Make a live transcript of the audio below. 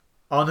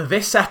On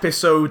this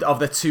episode of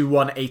the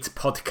 218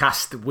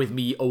 podcast with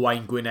me,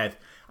 Owain Gwynedd,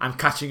 I'm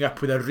catching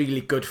up with a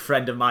really good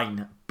friend of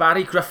mine,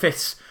 Barri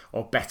Griffiths,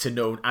 or better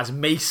known as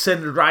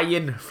Mason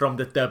Ryan from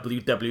the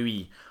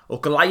WWE, or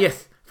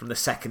Goliath from the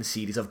second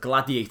series of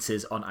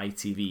Gladiators on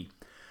ITV.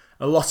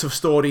 A lot of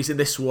stories in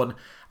this one,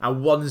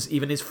 and ones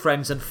even his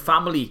friends and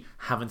family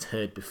haven't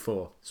heard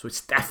before, so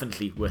it's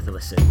definitely worth a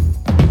listen.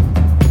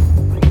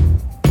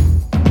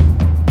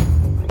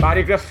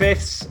 Barri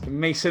Griffiths,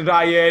 Mason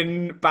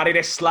Ryan, Barry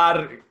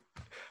Risler.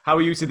 How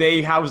are you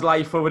today? How's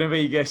life over in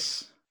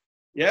Vegas?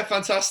 Yeah,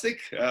 fantastic.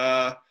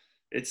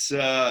 It's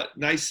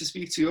nice to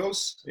speak to you.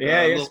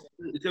 Yeah, yes.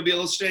 It's going to be a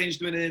little strange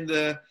doing it in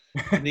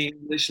the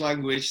English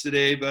language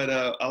today, but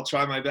I'll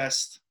try my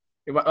best.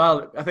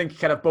 Well, I think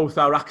kind of both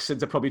our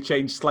accents have probably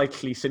changed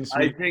slightly since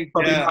we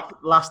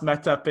last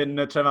met up in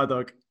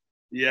Tremadog.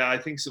 Yeah, I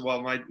think so.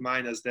 Well,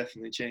 mine has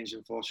definitely changed,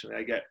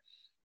 unfortunately. I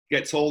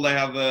get told I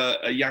have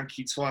a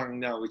Yankee twang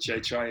now, which I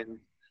try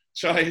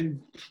and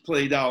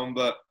play down,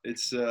 but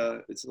it's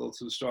a little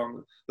too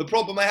strong. The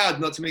problem I had,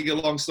 not to make it a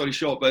long story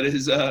short, but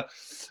is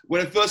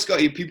when I first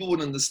got here, people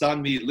wouldn't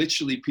understand me.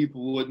 Literally,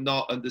 people would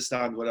not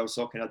understand what I was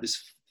talking about,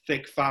 this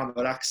thick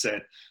farmer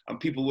accent, and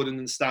people wouldn't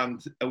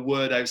understand a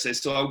word I would say.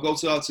 So I would go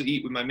out to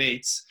eat with my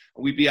mates,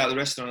 and we'd be at the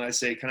restaurant, and I'd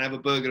say, "Can I have a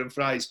burger and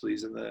fries,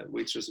 please?" And the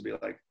waitress would be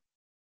like,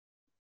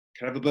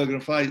 "Can I have a burger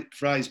and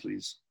fries,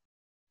 please?"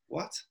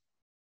 What?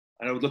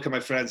 And I would look at my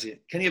friends and,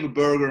 "Can you have a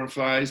burger and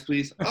fries,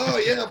 please?" "Oh,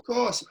 yeah, of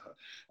course."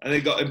 And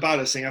it got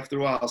embarrassing after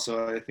a while.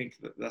 So I think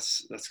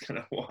that's kind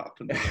of what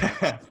happened.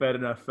 Fair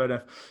enough.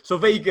 So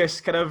Vegas,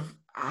 kind of,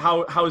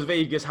 how's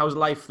Vegas? How's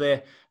life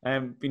there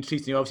been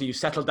treating you? Obviously, you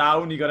settled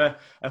down. You got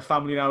a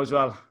family now as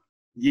well.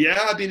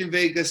 Yeah, I've been in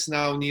Vegas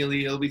now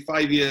it'll be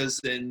 5 years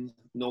in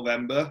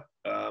November,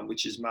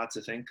 which is mad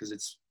to think because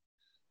it's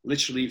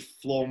literally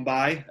flown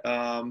by.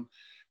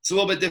 It's a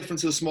little bit different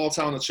to the small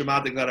town of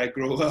Traumatic that I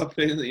grew up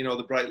in,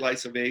 the bright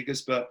lights of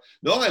Vegas. But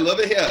no, I love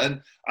it here.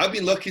 And I've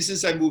been lucky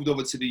since I moved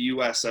over to the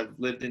US. I've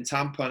lived in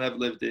Tampa and I've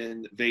lived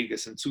in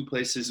Vegas, and two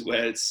places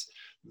where it's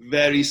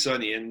very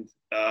sunny. And,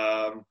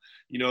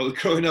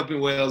 growing up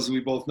in Wales, we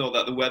both know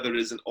that the weather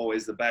isn't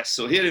always the best.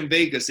 So here in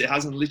Vegas, it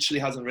hasn't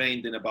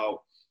rained in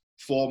about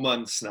 4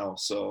 months now.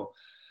 So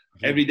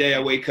every day I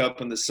wake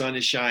up and the sun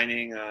is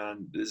shining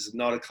and there's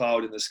not a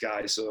cloud in the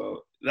sky.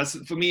 So that's,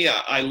 for me,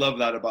 I love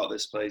that about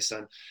this place.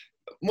 And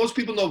most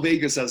people know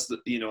Vegas as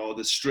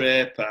the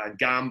strip and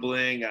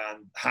gambling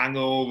and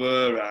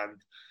hangover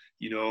and,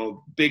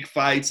 big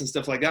fights and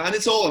stuff like that. And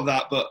it's all of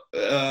that. But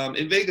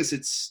in Vegas,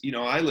 it's,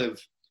 I live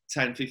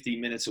 10,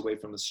 15 minutes away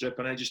from the strip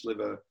and I just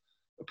live a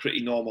pretty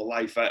normal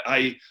life.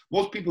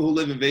 Most people who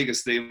live in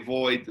Vegas, they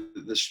avoid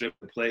the strip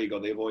plague, or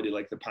they avoid it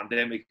like the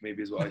pandemic,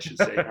 maybe is what I should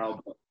say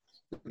now. But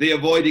they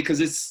avoid it because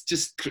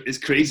it's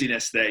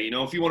craziness there.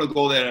 If you want to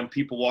go there and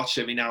people watch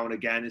every now and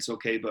again, it's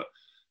okay. But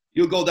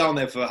you'll go down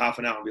there for half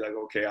an hour and be like,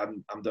 okay,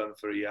 I'm done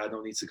for a year. I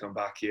don't need to come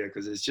back here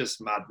because it's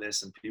just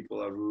madness and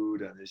people are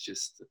rude and it's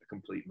just a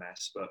complete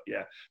mess. But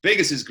yeah,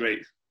 Vegas is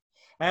great.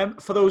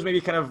 For those maybe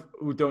kind of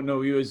who don't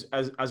know you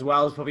as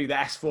well, probably the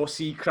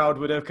S4C crowd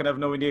would have kind of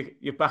known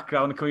your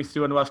background coming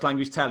through on Welsh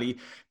language telly.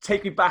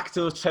 Take me back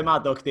to those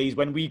Tremadog days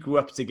when we grew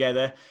up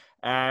together.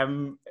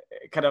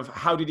 Kind of,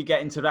 how did you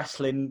get into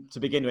wrestling to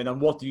begin with, and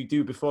what do you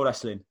do before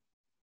wrestling?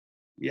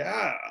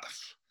 Yeah,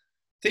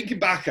 thinking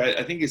back,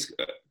 I think it's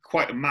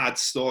quite a mad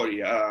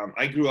story.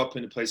 I grew up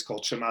in a place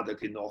called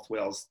Tremadog in North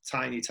Wales,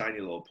 tiny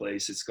little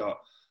place. It's got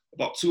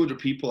about 200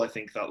 people, I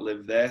think, that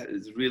live there.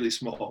 It's a really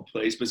small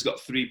place, but it's got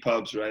 3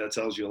 pubs, right? That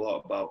tells you a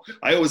lot about.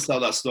 I always tell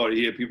that story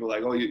here. People are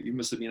like, "Oh, you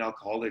must have been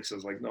alcoholics." I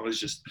was like, "No, it's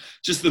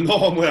just the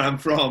norm where I'm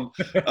from."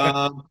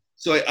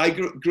 So I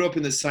grew up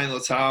in this tiny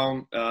little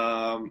town.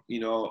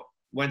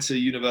 Went to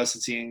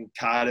university in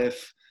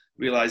Cardiff.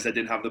 Realized I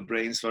didn't have the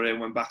brains for it.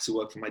 Went back to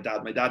work for my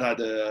dad. My dad had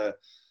a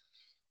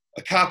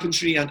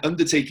carpentry and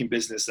undertaking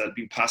business that had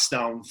been passed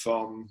down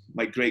from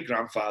my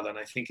great-grandfather, and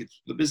I think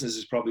the business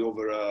is probably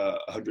over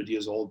 100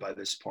 years old by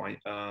this point.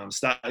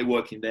 Started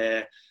working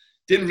there,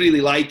 didn't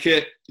really like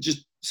it,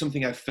 just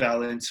something I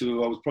fell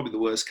into. I was probably the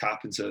worst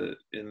carpenter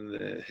in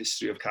the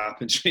history of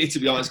carpentry, to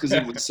be honest, because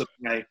it was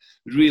something I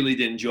really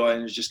did enjoy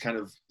and was just kind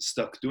of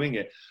stuck doing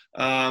it.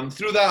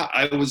 Through that,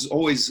 I was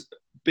always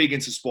big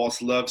into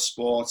sports, loved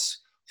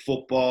sports,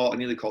 football. I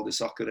nearly called it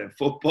soccer then.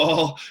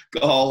 Football,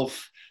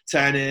 golf,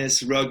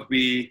 tennis,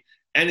 rugby,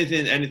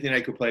 anything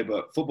I could play,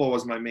 but football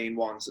was my main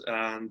ones.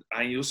 And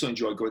I also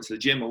enjoyed going to the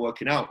gym and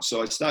working out.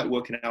 So I started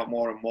working out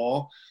more and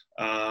more,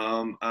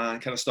 and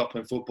kind of stopped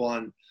playing football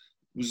and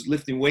was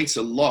lifting weights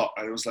a lot.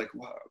 And I was like,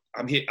 wow,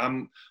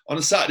 I'm on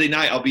a Saturday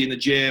night, I'll be in the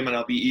gym and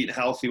I'll be eating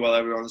healthy while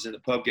everyone's in the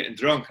pub getting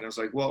drunk. And I was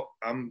like, well,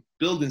 I'm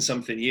building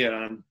something here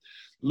and I'm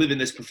living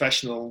this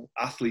professional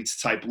athlete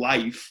type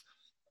life.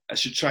 I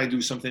should try and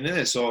do something in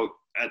it. So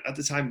at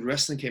the time,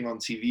 wrestling came on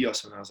TV or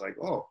something. I was like,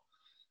 oh,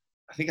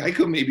 I think I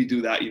could maybe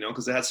do that,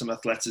 because I had some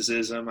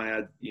athleticism. I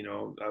had,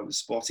 I was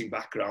sporting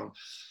background.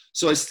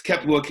 So I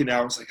kept working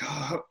out. I was like,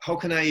 oh, how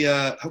can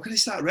I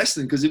start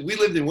wrestling? Because we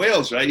lived in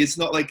Wales, right? It's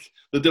not like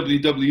the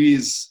WWE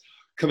is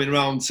coming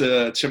around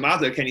to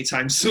Tramadoc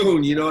anytime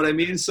soon. You know what I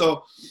mean?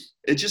 So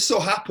it just so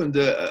happened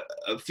a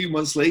few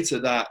months later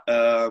that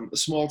a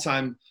small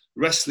time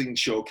wrestling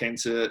show came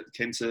to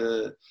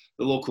the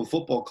local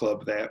football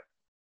club there,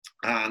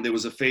 and there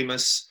was a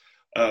famous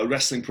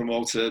wrestling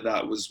promoter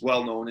that was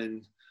well known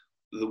in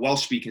the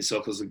Welsh-speaking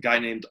circles, a guy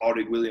named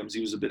Orig Williams.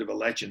 He was a bit of a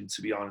legend,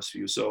 to be honest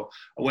with you. So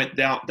I went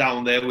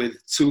down there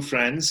with two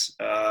friends.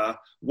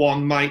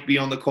 One might be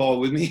on the call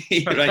with me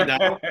right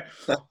now.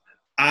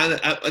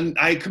 And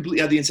I completely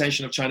had the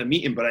intention of trying to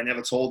meet him, but I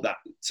never told that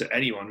to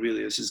anyone,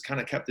 really. This has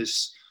kind of kept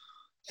this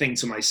thing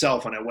to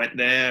myself. And I went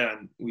there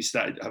and we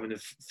started having a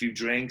few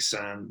drinks,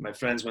 and my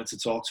friends went to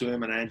talk to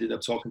him, and I ended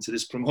up talking to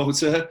this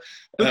promoter.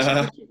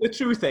 The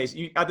truth is,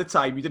 at the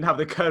time, you didn't have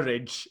the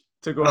courage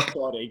to go up to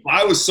Orig.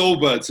 I was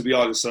sober, to be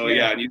honest. So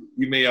yeah, and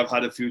you may have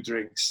had a few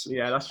drinks.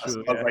 Yeah, that's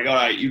true. I was like, all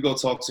right, you go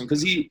talk to him,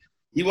 because he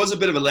was a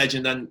bit of a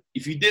legend, and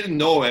if you didn't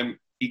know him,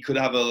 he could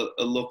have a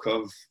look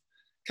of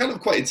kind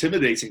of quite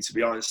intimidating, to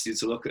be honest,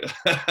 to look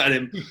at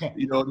him.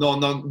 You know,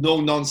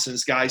 no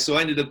nonsense guy. So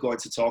I ended up going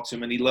to talk to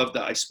him, and he loved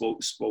that I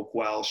spoke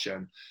Welsh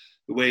and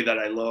the way that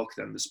I looked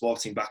and the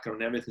sporting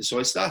background and everything. So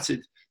I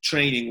started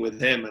training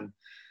with him, and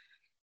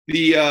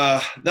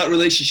that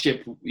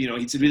relationship, you know,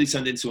 he really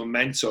turned into a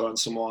mentor and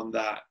someone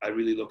that I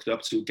really looked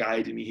up to,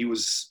 guiding me. He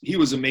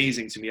was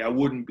amazing to me. I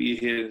wouldn't be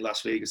here in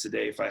Las Vegas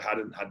today if I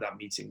hadn't had that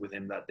meeting with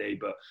him that day.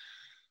 But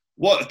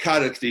what a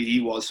character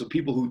he was. For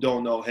people who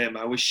don't know him,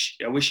 I wish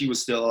he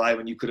was still alive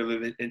and you could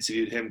have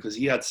interviewed him, because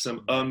he had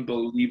some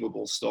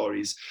unbelievable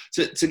stories.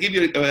 To give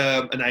you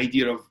an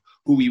idea of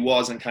who he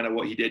was and kind of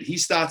what he did, he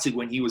started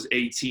when he was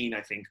 18,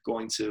 I think,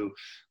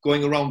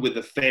 going around with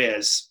the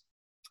fairs.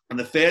 And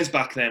the fairs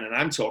back then, and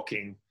I'm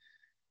talking,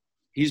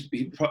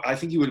 I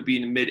think he would have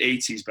been in the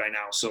mid-80s by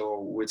now. So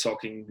we're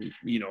talking,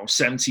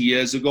 70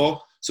 years ago.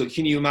 So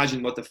can you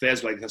imagine what the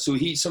fairs were like? So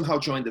he somehow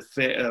joined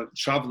the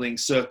traveling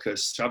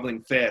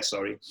fair,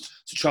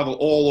 to travel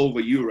all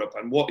over Europe.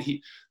 And what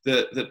he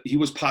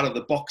was part of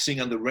the boxing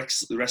and the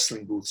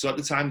wrestling booth. So at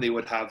the time they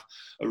would have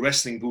a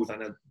wrestling booth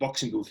and a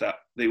boxing booth that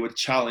they would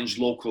challenge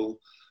local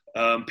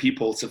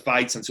people to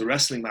fights and to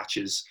wrestling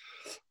matches.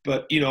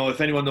 But,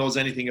 if anyone knows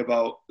anything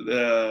about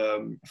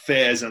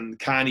fairs and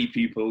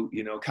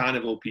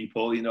carnival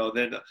people,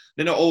 they're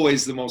not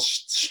always the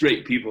most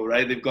straight people,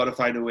 right? They've got to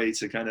find a way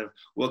to kind of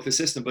work the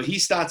system. But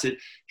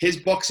his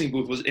boxing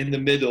booth was in the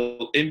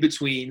middle, in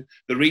between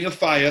the Ring of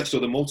Fire, so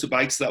the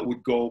motorbikes that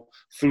would go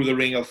through the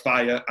Ring of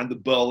Fire, and the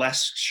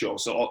burlesque show,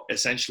 so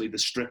essentially the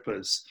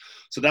strippers.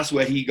 So that's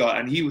where he got,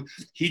 and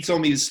he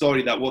told me the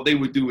story that what they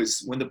would do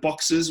is when the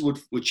boxers would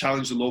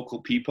challenge the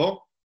local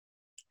people,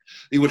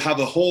 they would have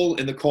a hole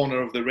in the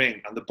corner of the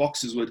ring, and the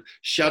boxers would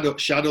shadow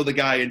the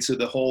guy into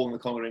the hole in the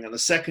corner of the ring. And the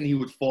second he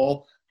would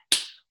fall,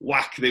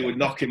 whack, they would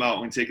knock him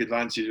out and take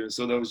advantage of him.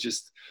 So that was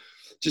just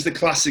a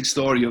classic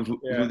story of who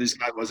this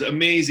guy was.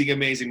 Amazing,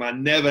 amazing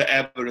man. Never,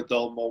 ever a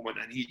dull moment.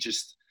 And he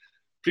just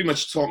pretty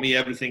much taught me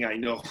everything I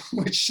know,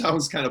 which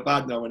sounds kind of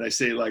bad now when I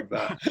say it like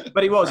that.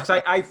 But he was,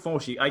 because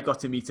I got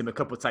to meet him a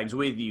couple of times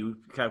with you,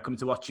 kind of come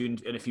to watch you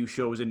in a few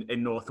shows in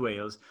North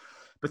Wales.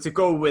 But to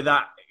go with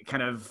that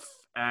kind of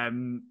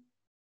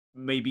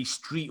maybe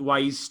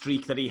streetwise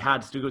streak that he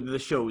had to go to the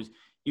shows,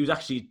 he was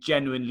actually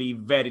genuinely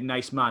very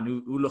nice man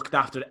who looked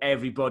after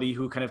everybody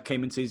who kind of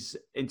came into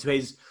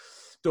his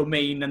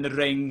domain and the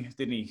ring,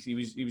 didn't he? He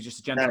was just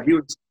a gentleman.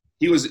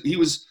 Yeah, he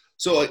was.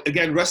 So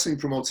again, wrestling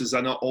promoters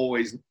don't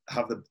always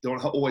have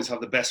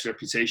the best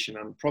reputation,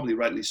 and probably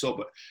rightly so.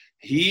 But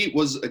he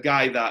was a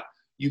guy that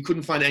you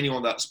couldn't find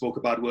anyone that spoke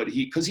a bad word.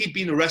 Because he'd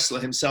been a wrestler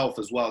himself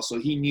as well, so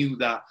he knew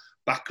that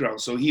background.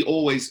 So he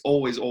always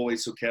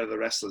took care of the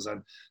wrestlers,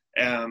 and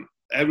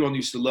everyone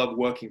used to love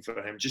working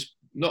for him, just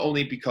not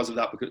only because of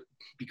that, but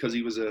because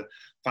he was a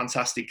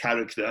fantastic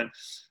character.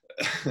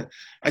 And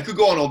I could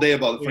go on all day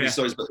about the funny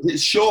stories, but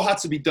his show had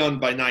to be done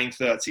by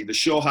 9:30. The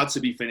show had to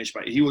be finished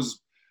by. He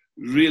was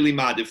really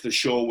mad if the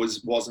show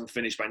wasn't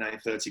finished by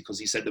 9:30, because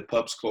he said the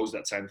pubs closed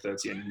at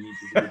 10:30 and he needed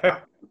to be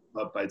back to the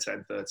pub by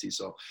 10:30.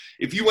 So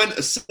if you went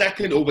a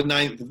second over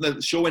 9,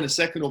 the show went a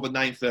second over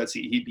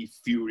 9:30, he'd be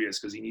furious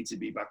because he needs to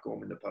be back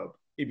home in the pub.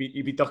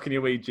 You'd be docking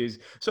your wages.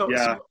 So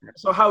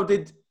how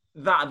did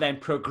that then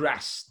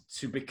progress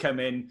to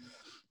becoming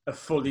a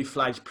fully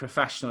fledged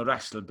professional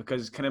wrestler?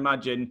 Because I can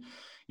imagine,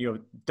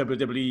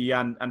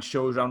 WWE and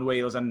shows around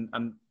Wales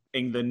and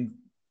England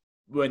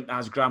weren't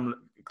as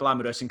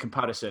glamorous in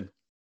comparison.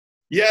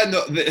 Yeah,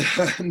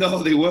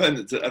 no, they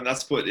weren't, and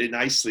that's put it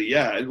nicely.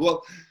 Yeah,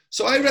 well,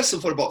 so I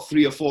wrestled for about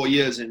 3 or 4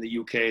 years in the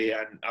UK,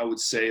 and I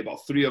would say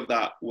about 3 of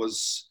that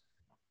was,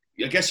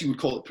 I guess you would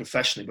call it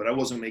professionally, but I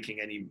wasn't making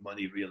any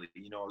money really.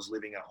 I was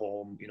living at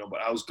home, but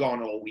I was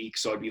gone all week,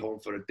 so I'd be home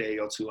for a day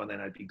or two and then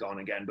I'd be gone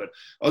again. But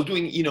I was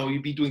doing,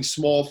 you'd be doing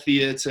small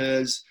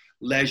theaters,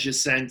 leisure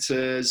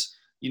centers,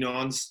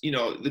 and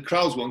the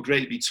crowds weren't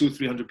great. It'd be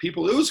 200-300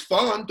 people. It was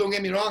fun. Don't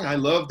get me wrong. I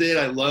loved it.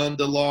 I learned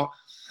a lot.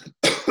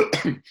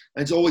 And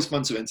it's always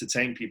fun to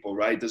entertain people,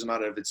 right? It doesn't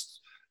matter if it's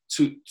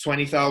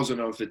 20,000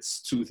 or if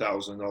it's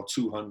 2,000 or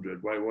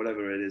 200, right?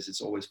 Whatever it is,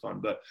 it's always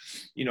fun. But,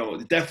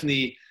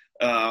 definitely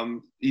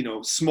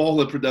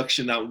smaller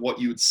production than what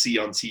you would see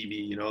on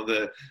TV.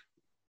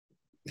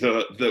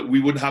 We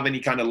wouldn't have any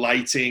kind of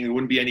lighting. There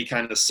wouldn't be any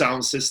kind of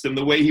sound system.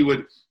 The way he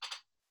would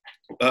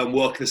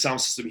work the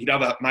sound system, he'd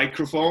have a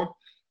microphone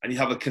and he'd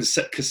have a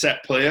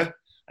cassette player,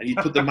 and he'd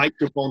put the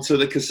microphone to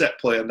the cassette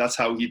player, and that's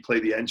how he'd play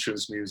the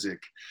entrance music.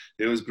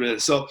 It was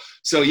brilliant. So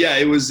yeah,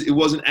 it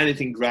wasn't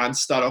anything grand to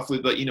start off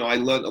with, but I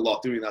learned a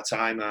lot during that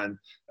time, and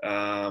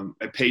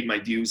I paid my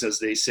dues, as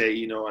they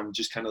say, and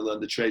just kind of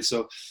learned the trade.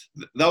 So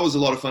that was a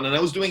lot of fun, and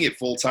I was doing it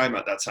full time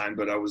at that time,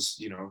 but I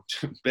was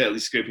barely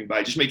scraping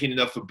by, just making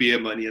enough for beer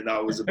money, and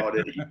that was about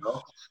it.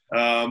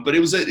 But it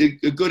was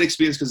a good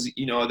experience, because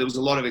there was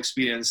a lot of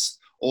experience,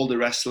 older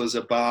wrestlers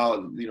about,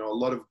 a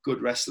lot of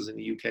good wrestlers in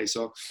the UK.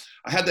 So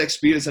I had the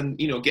experience, and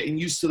getting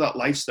used to that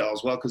lifestyle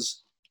as well,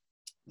 because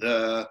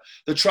the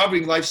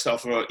traveling lifestyle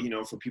for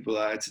people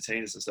that are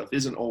entertainers and stuff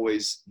isn't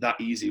always that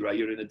easy, right?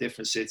 You're in a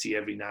different city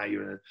every night,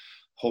 you're in a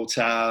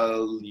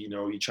hotel,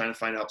 you're trying to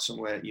find out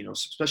somewhere,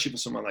 especially for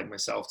someone like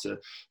myself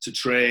to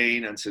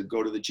train and to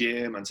go to the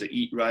gym and to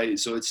eat right.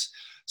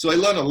 So I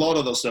learned a lot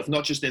of those stuff,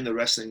 not just in the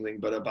wrestling ring,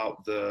 but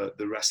about the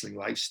wrestling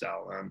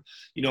lifestyle.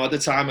 At the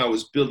time I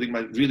was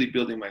really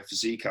building my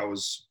physique. I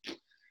was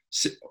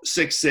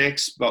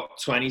 6'6",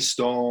 about 20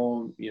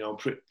 stone,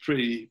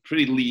 pretty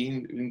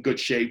lean, in good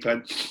shape.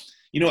 And,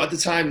 at the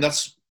time,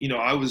 that's,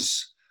 I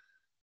was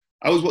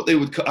what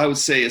I would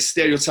say a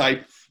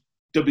stereotype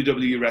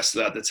WWE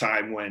wrestler at the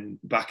time, when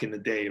back in the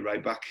day,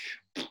 right? Back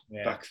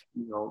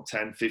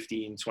 10,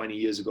 15, 20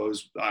 years ago,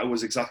 I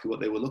was exactly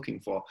what they were looking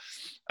for.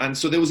 And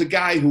so there was a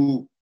guy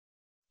who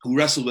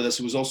wrestled with us,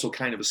 who was also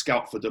kind of a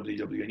scout for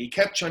WWE, and he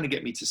kept trying to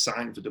get me to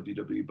sign for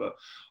WWE, but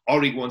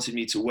Orig wanted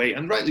me to wait,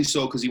 and rightly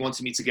so, because he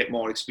wanted me to get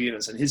more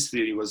experience. And his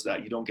theory was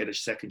that you don't get a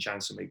second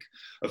chance to make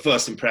a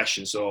first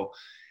impression. So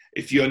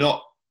if you're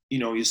not,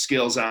 your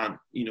skills aren't,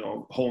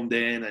 honed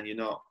in, and you're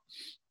not,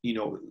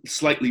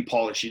 slightly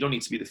polished, you don't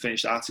need to be the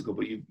finished article,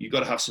 but you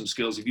got to have some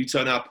skills. If you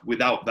turn up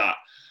without that,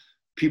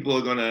 people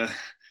are gonna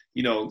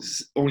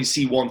only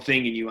see one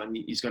thing in you, and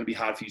it's going to be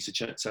hard for you to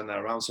turn that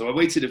around. So I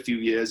waited a few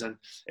years, and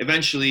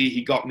eventually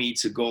he got me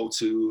to go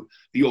to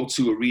the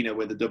O2 Arena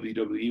where the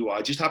WWE were.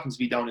 I just happened to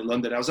be down in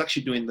London. I was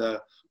actually doing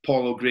the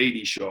Paul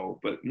O'Grady show,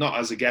 but not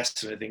as a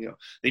guest or anything.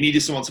 They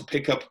needed someone to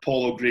pick up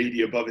Paul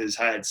O'Grady above his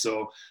head,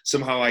 so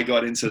somehow I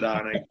got into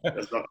that, and I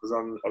was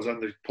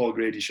on the Paul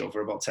O'Grady show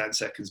for about 10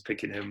 seconds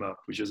picking him up,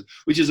 which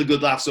is a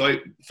good laugh. So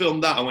I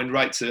filmed that. I went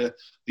right to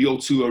the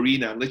O2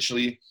 Arena and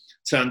literally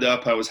turned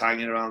up. I was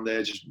hanging around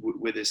there just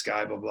with this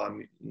guy, blah, blah,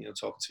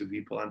 talking to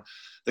people. And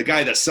the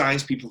guy that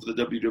signs people for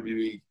the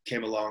WWE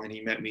came along, and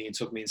he met me and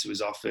took me into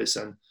his office.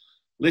 And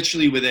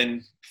literally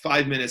within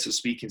 5 minutes of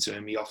speaking to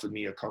him, he offered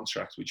me a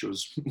contract, which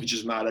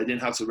is mad. I didn't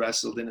have to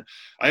wrestle.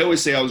 I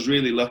always say I was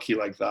really lucky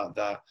like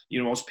that,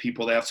 most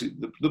people, they have to,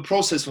 the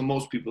process for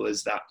most people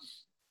is that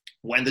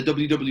when the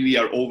WWE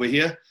are over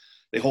here,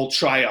 they hold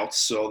tryouts.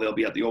 So they'll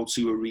be at the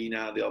O2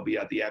 Arena, they'll be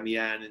at the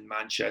MEN in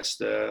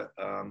Manchester,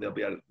 they'll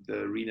be at the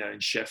arena in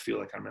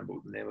Sheffield. I can't remember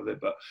the name of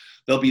it, but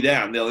they'll be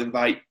there, and they'll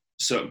invite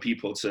certain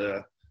people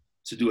to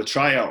do a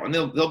tryout, and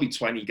there'll be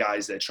 20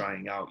 guys there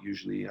trying out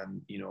usually,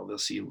 and they'll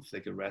see if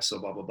they can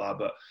wrestle, blah blah blah.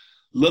 But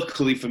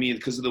luckily for me,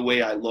 because of the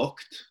way I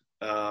looked,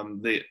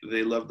 they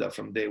loved that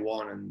from day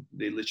one, and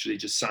they literally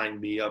just signed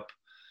me up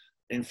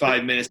in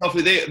 5 minutes.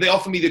 They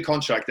offered me the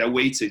contract. I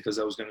waited because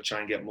I was going to try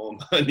and get more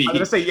money. I was going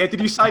to say, yeah, did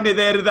you sign it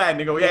there and then?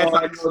 They go, yeah,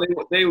 thanks.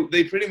 No,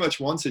 they pretty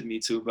much wanted me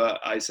to, but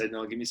I said,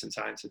 no, give me some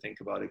time to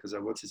think about it, because I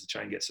wanted to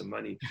try and get some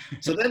money.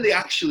 So then they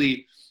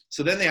actually,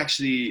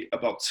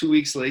 about 2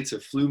 weeks later,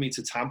 flew me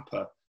to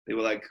Tampa. They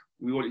were like,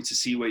 we want you to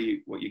see what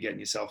you're getting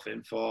yourself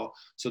in for.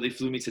 So they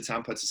flew me to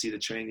Tampa to see the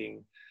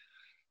training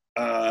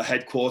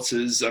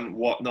headquarters and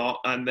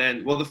whatnot. And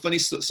then, well, the funny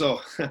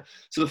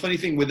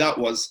thing with that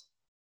was,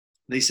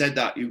 they said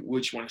that we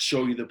just want to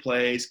show you the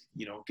place,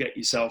 get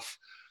yourself,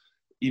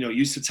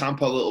 used to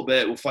Tampa a little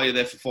bit. We'll fly you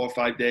there for 4 or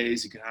 5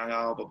 days. You can hang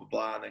out, blah, blah,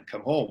 blah, and then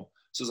come home.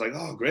 So it's like,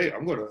 oh, great.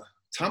 I'm going to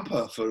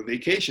Tampa for a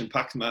vacation.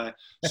 Packed my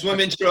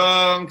swimming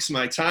trunks,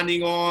 my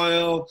tanning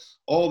oil,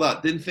 all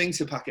that. Didn't think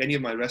to pack any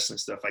of my wrestling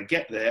stuff. I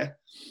get there,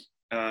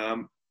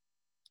 and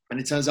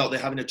it turns out they're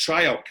having a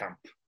tryout camp,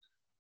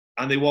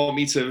 and they want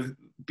me to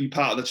be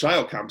part of the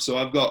tryout camp. So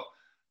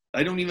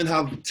I don't even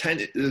have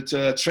tennis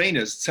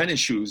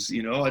shoes,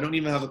 I don't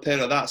even have a pair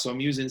of that. So I'm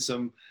using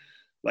some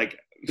like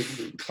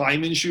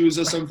climbing shoes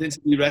or something to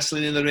be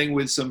wrestling in the ring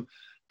with some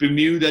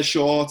Bermuda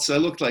shorts. I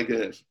looked like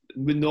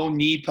with no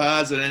knee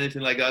pads or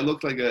anything like that. I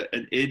looked like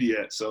an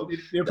idiot. So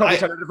you're probably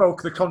trying to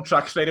revoke the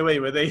contract straight away,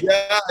 were they?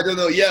 Yeah, I don't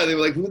know. Yeah, they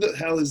were like, who the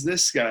hell is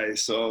this guy?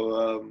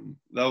 So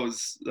that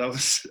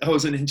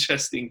was an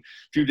interesting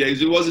few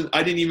days.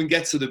 I didn't even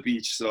get to the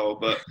beach. So,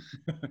 but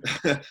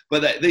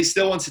they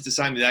still wanted to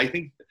sign me. I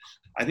think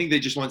they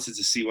just wanted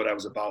to see what I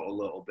was about a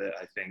little bit,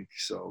 I think.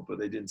 So, but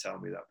they didn't tell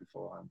me that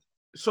beforehand.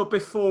 So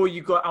before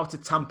you got out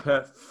of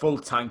Tampa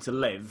full-time to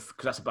live,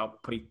 because that's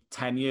about probably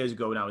 10 years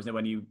ago now, isn't it,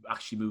 when you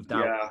actually moved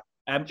out? Yeah.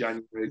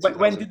 January When,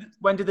 when 2000. did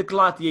when did the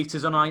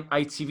Gladiators on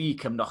ITV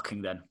come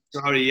knocking then?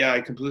 Sorry, yeah,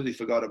 I completely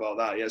forgot about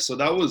that. Yeah, so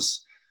that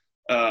was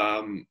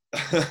um,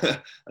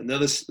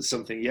 another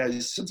something. Yeah,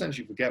 sometimes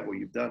you forget what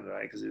you've done,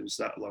 right? Because it was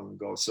that long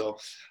ago. So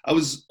I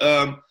was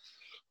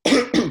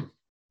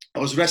I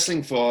was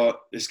wrestling for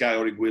this guy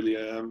Orig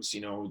Williams,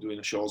 doing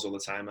the shows all the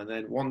time. And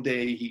then one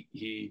day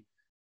he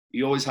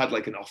always had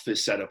like an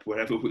office set up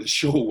wherever the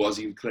show was.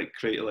 He would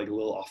create like a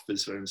little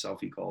office for himself,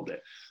 he called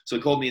it. So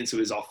he called me into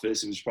his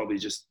office. It was probably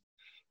just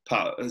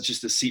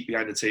a seat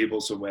behind the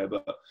table somewhere.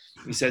 But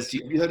he says,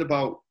 have you heard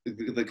about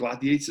the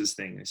Gladiators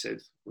thing? I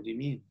said, what do you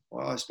mean?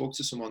 Well, I spoke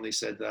to someone. They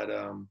said that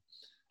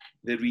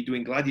they're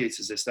redoing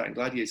Gladiators. They're starting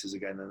Gladiators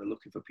again, and they're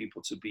looking for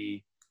people to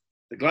be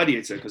the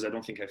Gladiator, because I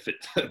don't think I fit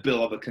the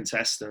bill of a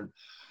contestant.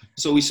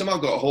 So we somehow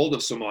got a hold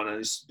of someone and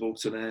I spoke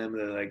to them.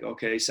 They're like,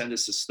 okay, send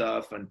us the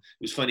stuff. And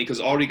it was funny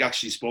because Orig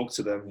actually spoke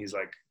to them. He's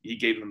like, he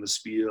gave them the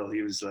spiel.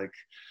 He was like,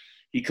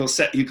 he could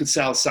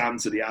sell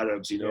sand to the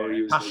Arabs, He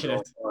was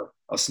passionate. like,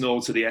 or snow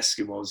to the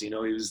Eskimos, He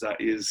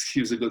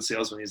was a good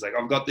salesman. He's like,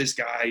 I've got this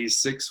guy. He's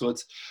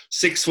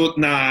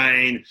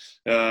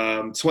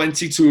 6'9",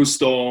 22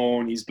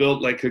 stone. He's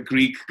built like a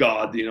Greek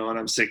god, and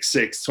I'm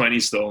 6'6", 20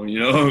 stone,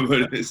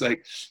 But it's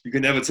like you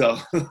can never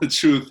tell the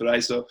truth,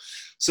 right? So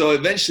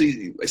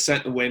eventually I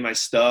sent away my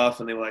stuff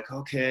and they were like,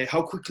 okay,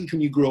 how quickly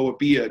can you grow a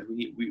beard?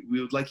 We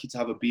would like you to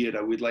have a beard.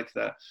 I would like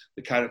the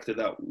character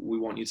that we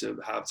want you to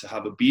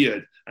have a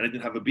beard. And I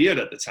didn't have a beard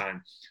at the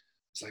time.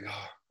 It's like,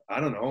 I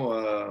don't know,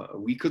 a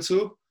week or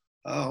two.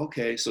 Oh,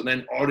 okay. So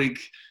then Orig,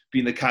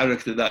 being the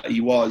character that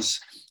he was,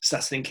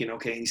 starts thinking,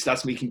 okay, he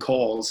starts making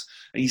calls.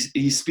 And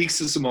he speaks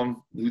to someone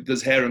who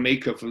does hair and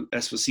makeup for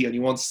S4C and he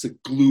wants to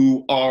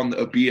glue on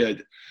a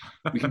beard.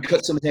 We can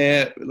cut some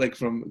hair,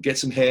 get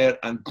some hair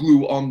and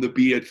glue on the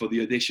beard for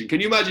the audition. Can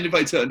you imagine if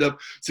I turned up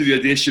to the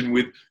audition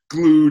with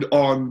glued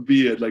on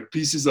beard, like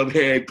pieces of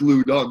hair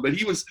glued on? But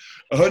he was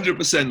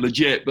 100%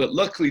 legit. But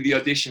luckily the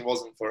audition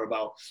wasn't for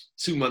about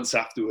 2 months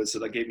afterwards. So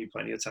that gave me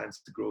plenty of time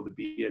to grow the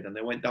beard. And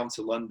they went down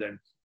to London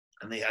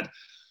and they had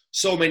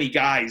so many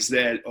guys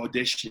there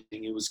auditioning.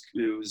 It was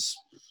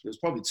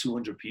probably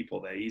 200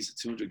 people there. Easy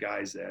 200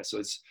 guys there. So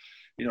it's,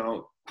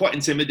 quite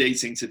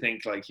intimidating to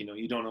think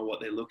you don't know what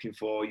they're looking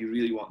for. You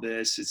really want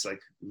this. It's like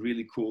a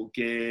really cool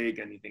gig.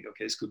 And you think,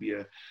 okay, this could be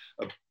a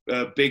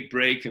big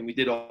break. And we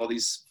did all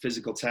these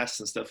physical tests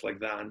and stuff like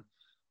that. And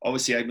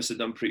obviously I must have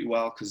done pretty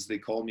well because they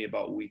called me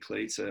about a week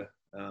later,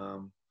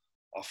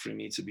 offering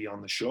me to be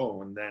on the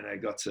show. And then I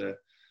got to,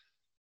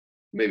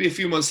 maybe a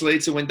few months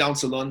later, went down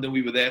to London.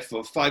 We were there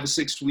for 5 or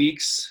 6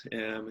 weeks.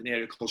 An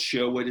area called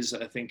Sherwood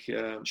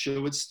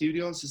Sherwood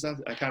Studios. Is that?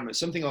 I can't remember.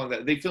 Something like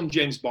that. They filmed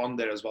James Bond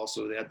there as well.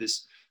 So they had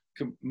this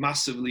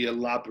massively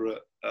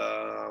elaborate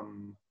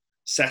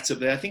setup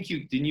there. I think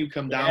didn't you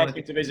come down?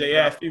 Yeah, to visit.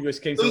 Yeah, a few of us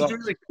came to. It was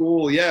really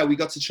cool. Yeah, we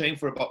got to train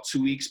for about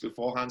 2 weeks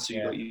beforehand, so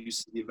you got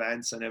used to the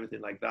events and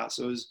everything like that.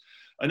 So it was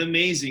an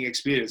amazing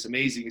experience to be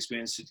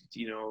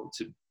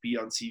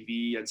on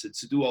TV and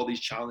to do all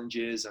these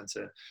challenges and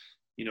to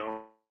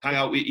hang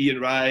out with Ian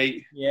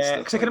Wright. Yeah,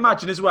 because I can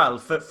imagine as well,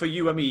 for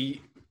you and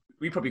me,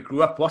 we probably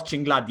grew up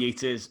watching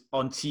Gladiators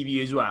on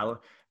TV as well.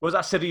 Was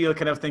that surreal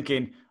kind of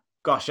thinking,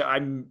 gosh,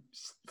 I'm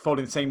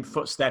following the same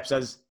footsteps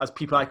as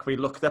people like we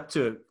looked up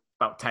to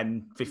about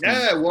 10, 15?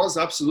 Yeah, it was,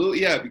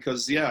 absolutely, yeah,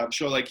 because, I'm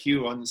sure like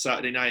you, on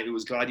Saturday night, it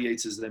was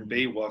Gladiators and then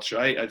Baywatch,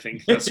 right? I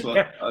think that's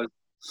what...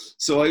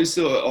 So I used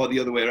to, or the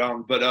other way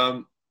around. But,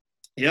 I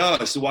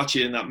used to watch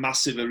it in that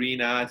massive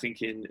arena, I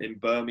think in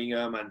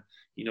Birmingham, and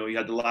you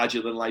had the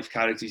larger than life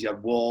characters. You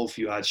had Wolf,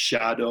 you had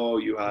Shadow,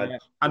 you had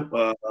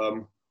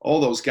all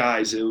those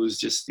guys. It was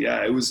just,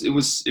 it was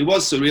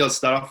surreal to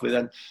start off with,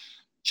 and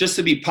just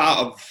to be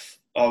part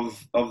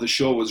of the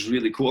show was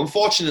really cool.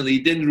 Unfortunately,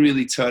 it didn't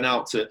really turn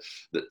out to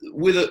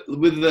with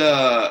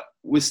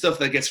stuff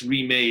that gets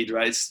remade,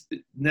 right?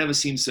 It never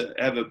seems to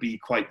ever be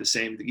quite the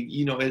same.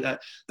 That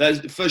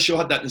first show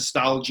had that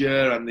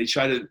nostalgia, and they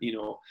try to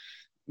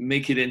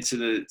make it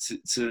into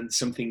to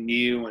something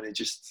new, and it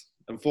just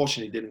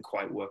unfortunately didn't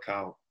quite work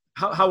out.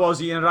 How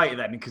was Ian Wright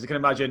then? Because I can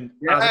imagine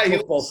as a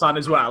football fan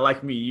as well,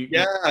 like me.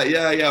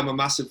 I'm a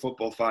massive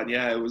football fan.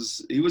 Yeah,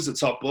 he was a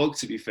top bloke,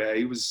 to be fair.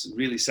 He was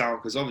really sound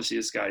because obviously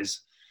this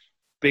guy's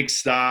big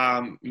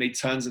star, made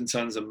tons and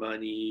tons of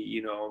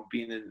money,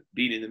 being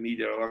in the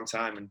media a long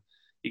time, and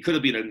he could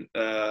have been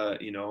a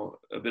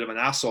bit of an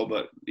asshole,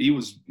 but he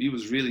was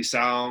really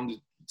sound,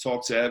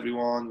 talked to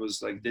everyone,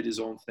 did his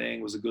own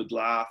thing, was a good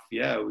laugh.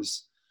 Yeah, it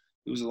was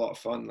a lot of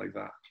fun like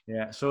that.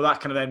 Yeah, so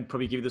that kind of then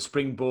probably give you the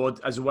springboard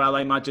as well,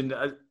 I imagine,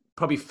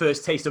 probably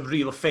first taste of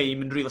real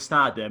fame and real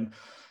stardom.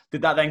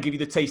 Did that then give you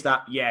the taste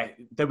that,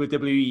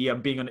 WWE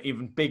and being on an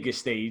even bigger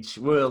stage,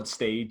 world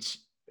stage,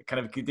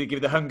 kind of did it give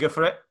you the hunger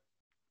for it?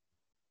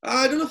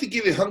 I don't know if it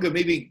gave me hunger,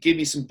 maybe it gave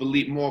me some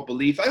more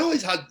belief. I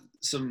always had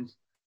some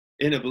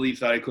inner belief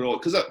that I could,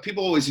 because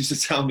people always used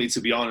to tell me,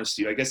 to be honest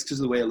with you, I guess because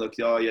of the way I looked,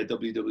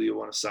 WWE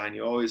want to sign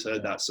you. I always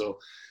heard that. So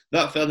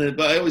that felt in,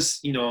 but I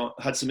always,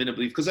 had some inner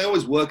belief because I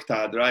always worked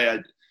hard, right?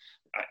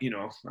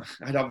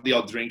 I'd have the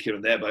odd drink here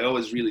and there, but I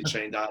always really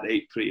trained hard,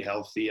 ate pretty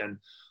healthy, and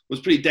was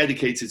pretty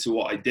dedicated to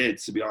what I did,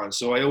 to be honest.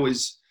 So I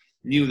always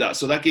knew that.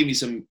 So that gave me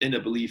some inner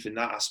belief in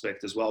that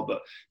aspect as well.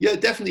 But yeah,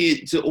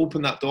 definitely to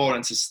open that door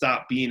and to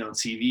start being on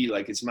TV,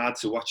 like it's mad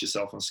to watch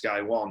yourself on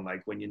Sky One,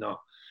 like when you're not,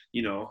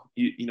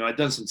 I'd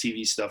done some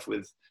TV stuff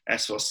with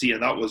S4C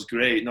and that was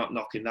great, not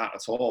knocking that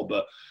at all.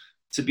 But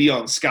to be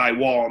on Sky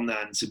One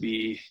and to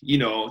be,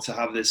 to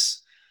have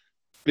this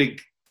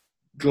big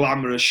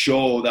glamorous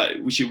show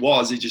which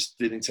it just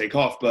didn't take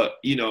off. But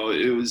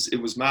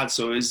it was mad.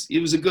 So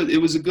it was a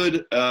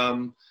good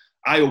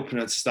eye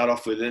opener to start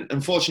off with. And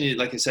unfortunately,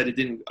 like I said, it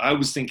didn't. I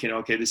was thinking,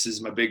 okay, this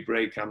is my big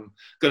break. I'm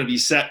going to be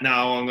set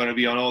now. I'm going to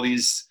be on all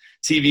these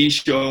TV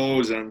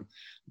shows and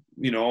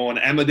on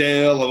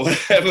Emmerdale or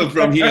whatever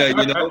from here.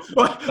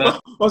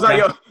 Was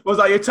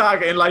that your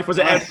target in life? Was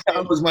it?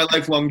 That was my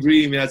lifelong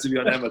dream. To be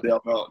on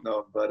Emmerdale.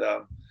 No, but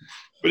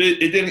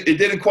it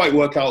didn't quite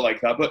work out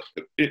like that. But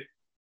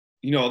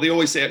they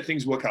always say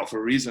things work out for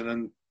a reason,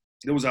 and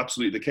it was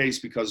absolutely the case,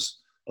 because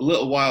a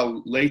little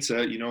while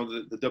later,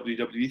 the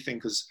WWE thing,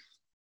 because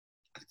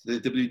the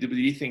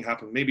WWE thing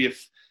happened. Maybe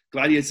if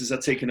Gladiators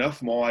had taken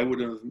off more, I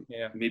would have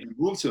maybe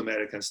moved to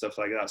America and stuff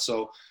like that.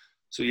 So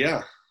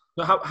yeah.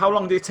 So how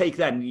long did it take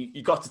then?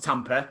 You got to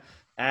Tampa.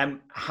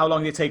 How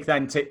long did it take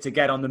then to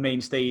get on the main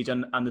stage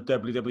and the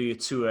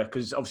WWE tour?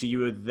 Because obviously you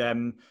were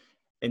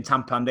in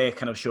Tampa and they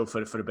kind of showed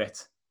for a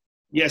bit.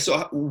 Yeah,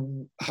 so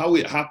how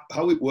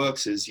it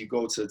works is you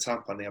go to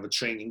Tampa and they have a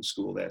training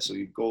school there. So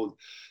you go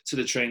to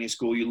the training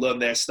school, you learn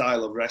their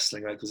style of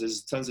wrestling, right? Because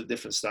there's tons of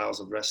different styles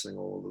of wrestling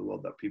all over the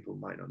world that people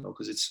might not know,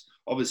 because it's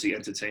obviously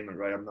entertainment,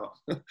 right? I'm not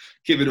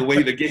giving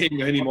away the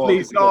game anymore.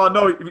 Please,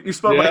 no, you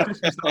spoke my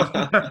Christmas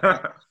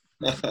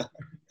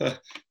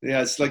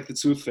Yeah, it's like the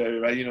Tooth Fairy,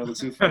 right? The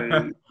Tooth Fairy,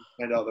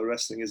 find out the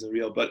wrestling isn't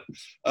real. But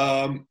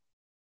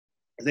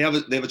they have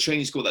a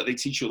training school that they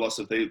teach you lots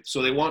of things.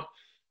 So they want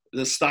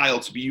the style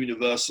to be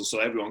universal, so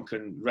everyone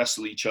can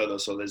wrestle each other,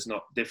 so there's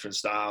not different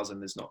styles and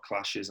there's not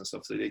clashes and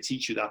stuff. So they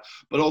teach you that,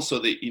 but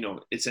also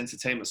it's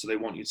entertainment, so they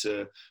want you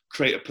to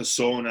create a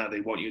persona.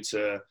 They want you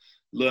to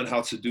learn how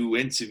to do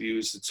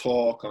interviews, to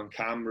talk on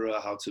camera,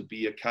 how to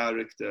be a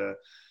character.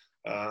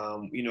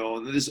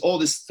 There's all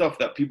this stuff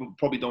that people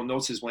probably don't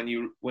notice when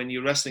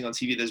you're wrestling on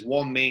TV. There's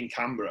one main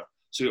camera,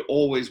 so you're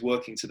always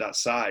working to that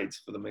side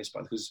for the most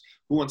part, because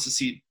who wants to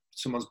see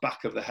someone's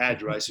back of the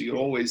head, right? So you're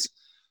always.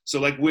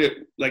 So it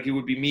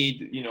would be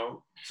me,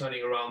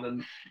 turning around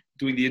and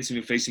doing the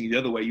interview facing the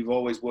other way. You're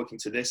always working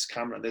to this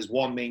camera. There's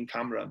one main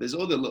camera. There's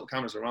other little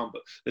cameras around,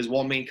 but there's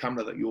one main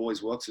camera that you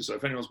always work to. So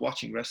if anyone's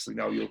watching wrestling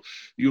now,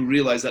 you'll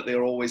realize that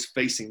they're always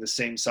facing the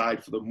same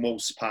side for the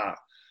most part.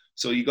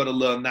 So you got to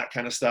learn that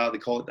kind of style. They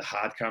call it the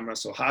hard camera.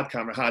 So hard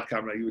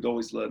camera, you would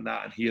always learn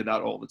that and hear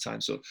that all the time.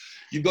 So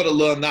you've got to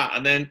learn that.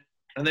 And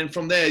then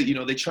from there,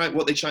 they try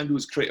and do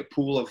is create a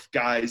pool of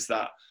guys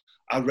that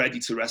are ready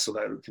to wrestle.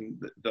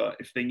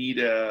 If they need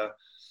a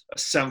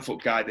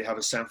 7-foot guy, they have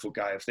a 7-foot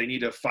guy. If they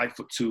need a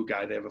 5'2"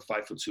 guy, they have a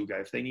 5'2" guy.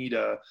 If they need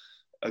a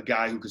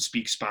guy who can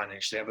speak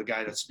Spanish, they have a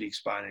guy that speaks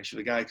Spanish. If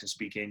a guy can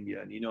speak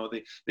Indian,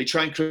 they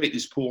try and create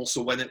this pool.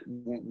 So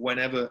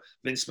whenever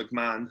Vince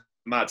McMahon,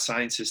 mad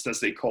scientist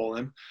as they call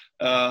him,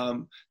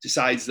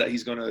 decides that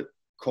he's going to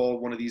call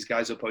one of these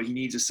guys up, or he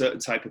needs a certain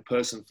type of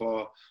person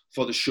for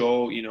the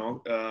show,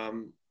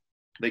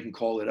 they can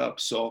call it up.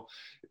 So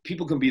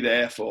people can be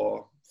there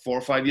for 4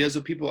 or 5 years.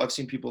 I've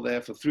seen people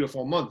there for 3 or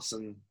 4 months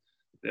and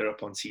they're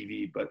up on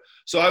TV. But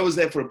so I was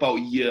there for about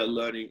a year,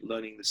 learning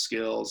the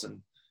skills and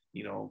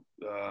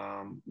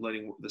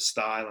learning the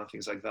style and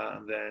things like that.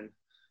 And then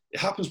it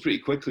happens pretty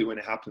quickly when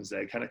it happens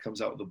there. It kind of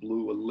comes out of the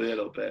blue a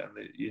little bit.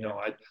 And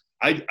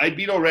I'd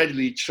been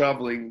already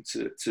traveling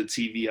to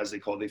TV, as they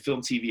call it. They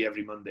film TV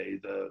every Monday,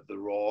 the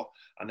Raw,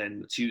 and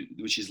then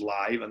which is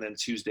live, and then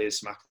Tuesday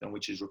is SmackDown,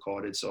 which is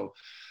recorded. So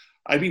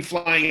I've been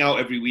flying out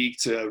every week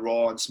to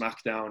Raw and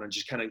SmackDown, and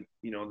just kind of,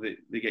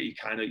 they get you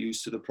kind of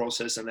used to the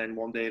process. And then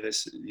one day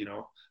this,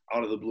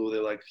 out of the blue,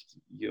 they're like,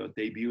 you're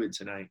debuting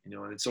tonight,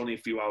 and it's only a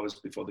few hours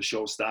before the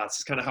show starts.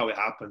 It's kind of how it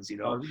happens,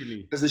 Oh,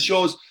 really? Because the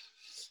shows,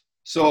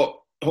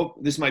 so I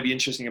hope this might be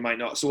interesting, it might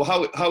not. So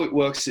how it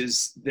works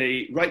is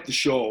they write the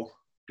show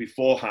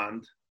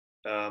beforehand.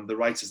 The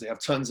writers, they have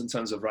tons and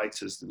tons of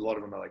writers. A lot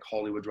of them are like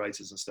Hollywood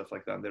writers and stuff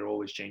like that, and they're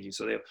always changing.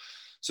 So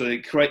they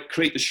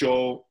create the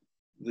show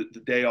the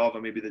day of,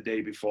 or maybe the day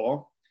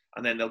before,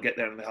 and then they'll get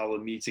there and they'll have a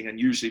meeting, and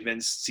usually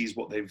Vince sees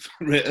what they've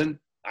written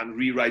and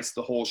rewrites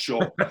the whole show.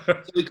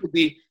 So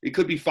it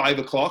could be 5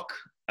 o'clock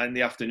in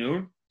the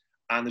afternoon,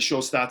 and the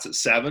show starts at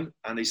 7,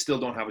 and they still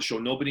don't have a show.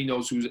 Nobody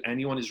knows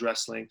anyone is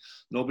wrestling.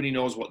 Nobody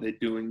knows what they're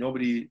doing.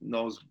 Nobody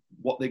knows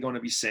what they're going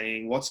to be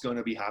saying, what's going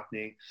to be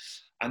happening.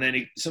 And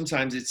then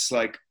sometimes it's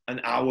like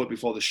an hour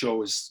before the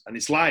show and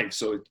it's live.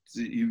 So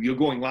you're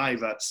going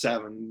live at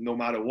 7, no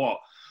matter what.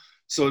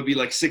 So it'd be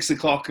like 6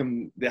 o'clock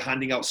and they're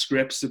handing out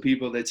scripts to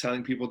people. They're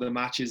telling people the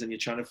matches, and you're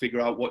trying to figure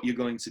out what you're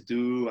going to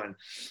do and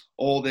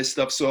all this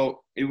stuff.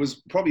 So it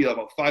was probably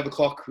about 5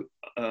 o'clock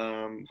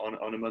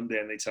on a Monday,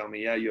 and they tell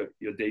me, yeah, you're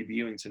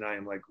debuting tonight.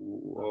 I'm like,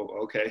 whoa,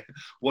 okay.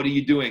 What are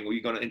you doing? Well,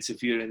 you're going to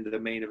interfere in the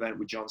main event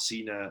with John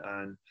Cena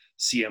and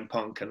CM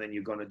Punk, and then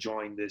you're going to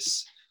join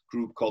this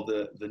group called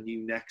the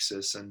New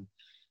Nexus, and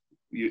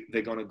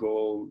they're going to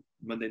go,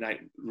 Monday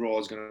Night Raw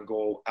is going to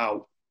go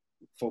out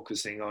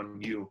focusing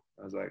on you.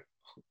 I was like,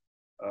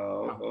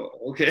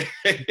 okay.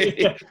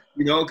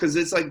 Because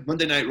it's like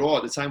Monday Night Raw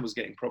at the time was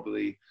getting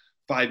probably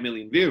 5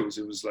 million views.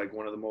 It was like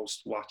one of the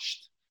most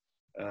watched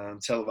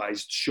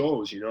televised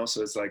shows,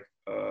 so it's like,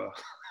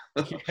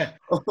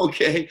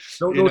 okay.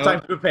 No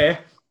time to prepare.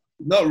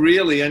 Not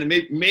really. And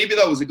maybe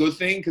that was a good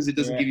thing, because it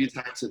doesn't give you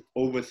time to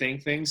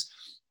overthink things.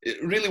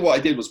 Really what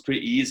I did was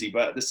pretty easy,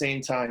 but at the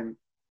same time,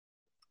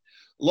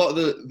 a lot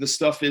of the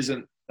stuff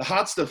isn't, the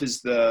hard stuff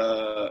is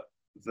the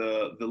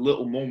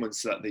little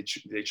moments that they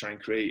try and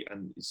create.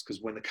 And it's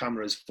because when the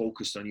camera is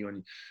focused on you,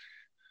 and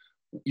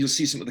you'll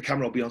see the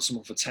camera will be on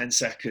someone for 10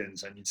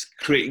 seconds, and it's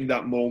creating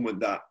that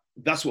moment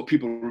that's what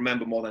people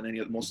remember more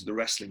than most of the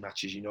wrestling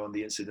matches, and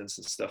the incidents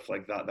and stuff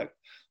like that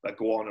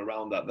go on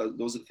around that.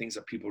 Those are the things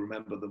that people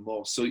remember the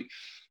most.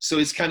 So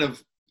it's kind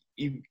of,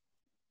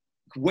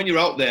 when you're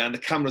out there and the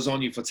camera's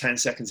on you for 10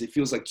 seconds, it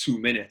feels like 2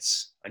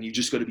 minutes, and you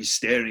just got to be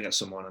staring at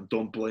someone and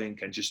don't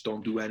blink and just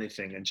don't do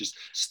anything and just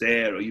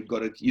stare, or you've got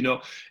to,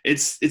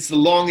 it's the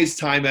longest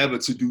time ever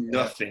to do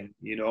nothing,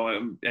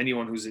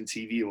 anyone who's in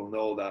TV will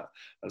know that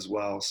as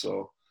well.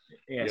 So,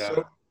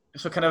 yeah.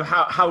 So kind of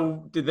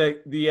how did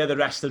the other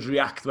wrestlers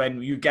react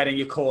when you getting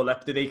your call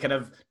up? Did they kind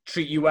of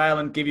treat you well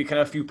and give you kind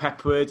of a few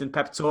pep words and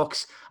pep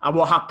talks? And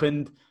what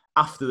happened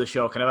after the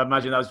show? Kind of, I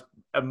imagine that was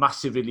a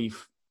massive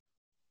relief.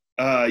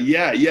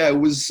 It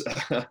was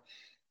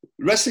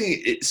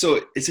wrestling. So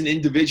it's an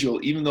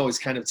individual, even though it's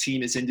kind of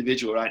team, it's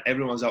individual, right?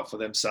 Everyone's out for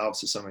themselves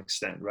to some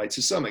extent, right?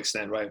 So I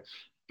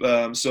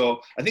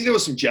think there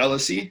was some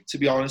jealousy, to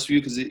be honest with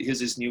you, because here's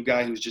this new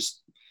guy who's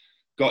just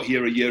got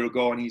here a year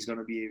ago, and he's going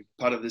to be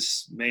part of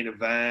this main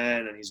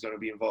event, and he's going to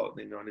be involved,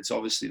 and it's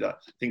obviously that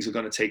things are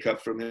going to take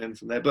up from him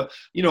from there. But,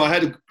 I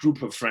had a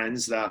group of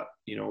friends that,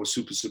 were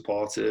super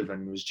supportive,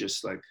 and was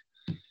just like,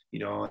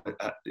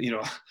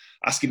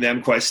 asking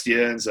them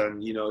questions,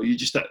 and, you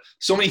just,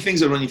 so many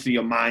things are running through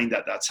your mind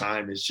at that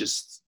time. It's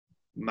just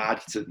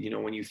mad to,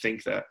 when you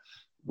think that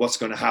what's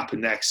going to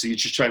happen next. So you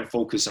just try and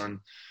focus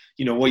on,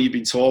 what you've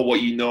been told, what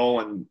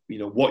and,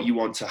 what you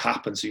want to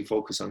happen. So you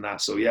focus on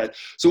that. So, yeah.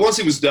 So once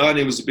it was done,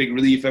 it was a big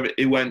relief.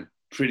 It went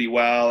pretty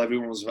well.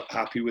 Everyone was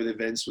happy with it.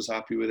 Vince was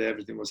happy with it.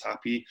 Everything was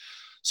happy.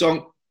 So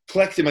I'm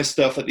collecting my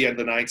stuff at the end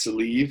of the night to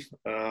leave,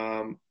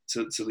 to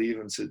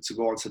leave and to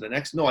go on to the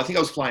next. No, I think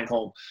I was flying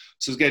home.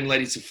 So I was getting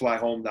ready to fly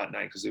home that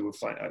night, because they were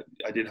flying.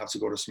 I didn't have to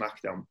go to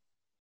SmackDown.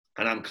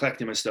 And I'm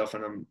collecting my stuff,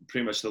 and I'm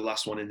pretty much the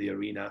last one in the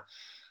arena.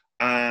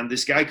 And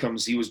this guy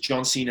comes. He was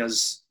John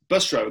Cena's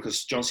bus driver,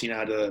 because John Cena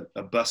had a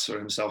bus for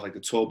himself, like a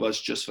tour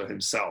bus just for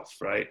himself,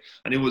 right?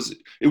 And it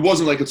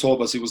wasn't like a tour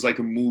bus, it was like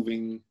a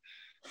moving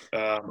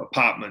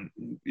apartment.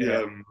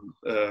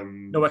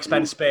 No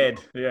expense spared.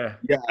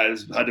 It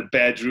had a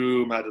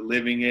bedroom, had a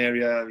living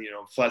area,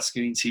 flat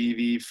screen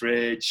TV,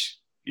 fridge,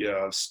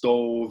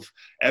 stove,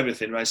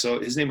 everything, right? So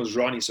his name was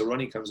Ronnie. So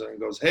Ronnie comes in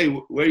and goes, "Hey,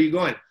 where are you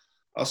going?"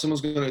 "Oh,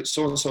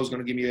 so-and-so's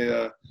going to give me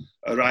a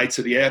ride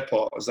to the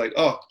airport." I was like,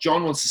 "Oh,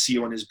 John wants to see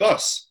you on his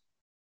bus."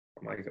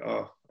 I'm like,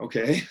 "Oh,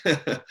 okay."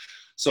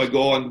 So I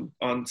go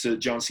on to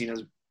John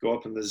Cena's, go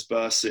up in this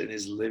bus, sit in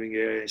his living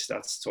area. He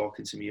starts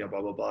talking to me,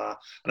 blah, blah, blah.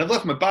 And I've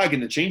left my bag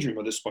in the change room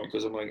at this point,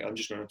 because I'm like, I'm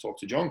just going to talk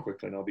to John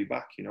quickly and I'll be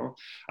back,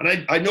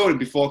 And I know him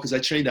before, because I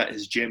trained at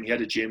his gym. He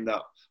had a gym that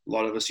a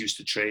lot of us used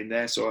to train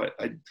there. So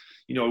I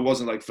it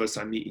wasn't like first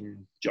time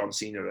meeting John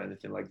Cena or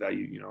anything like that.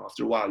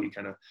 After a while, you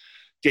kind of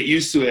get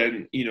used to it,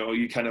 and,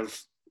 you kind of,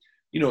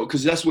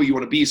 because that's where you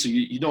want to be. So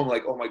you know,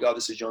 like, oh my God,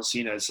 this is John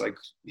Cena. It's like,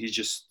 he's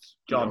just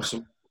John.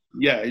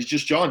 He's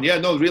just John. Yeah,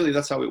 no, really,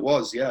 that's how it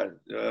was. Yeah.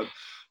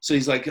 So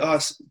he's like, "Oh,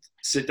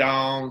 sit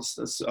down."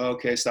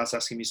 Okay, starts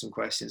asking me some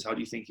questions. "How do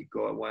you think it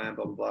went?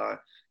 Blah, blah, blah."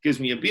 Gives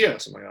me a beer.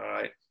 So I'm like, "All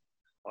right,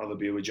 I'll have a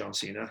beer with John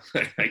Cena,"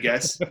 I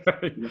guess.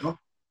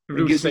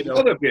 He gives me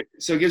another beer.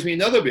 So he gives me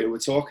another beer. We're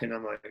talking.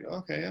 I'm like,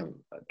 "Okay,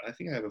 I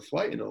think I have a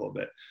flight in a little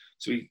bit."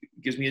 So he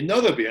gives me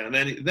another beer, and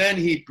then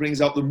he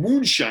brings out the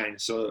moonshine.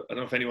 So I don't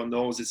know if anyone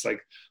knows. It's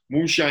like,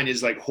 moonshine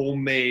is like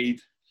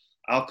homemade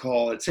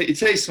alcohol. It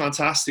tastes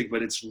fantastic,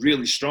 but it's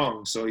really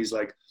strong. So he's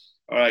like,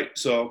 "All right,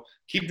 so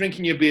keep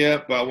drinking your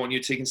beer, but I want you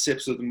taking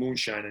sips of the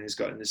moonshine." And he's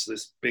got in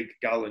this big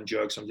gallon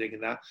jug, so I'm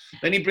drinking that.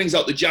 Then he brings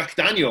out the Jack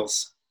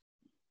Daniels.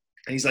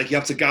 And he's like, "You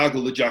have to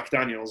gargle the Jack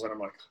Daniels." And I'm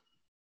like,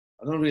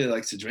 I don't really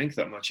like to drink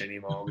that much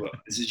anymore, but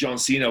this is John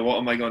Cena. What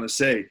am I going to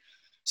say?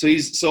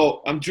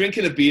 So I'm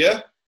drinking a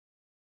beer,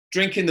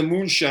 drinking the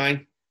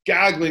moonshine,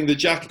 gargling the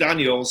Jack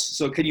Daniels.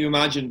 So can you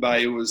imagine,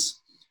 it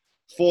was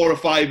 4 or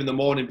 5 in the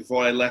morning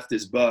before I left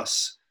his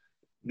bus.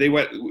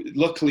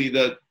 Luckily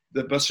the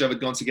bus driver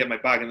had gone to get my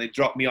bag, and they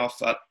dropped me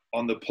off at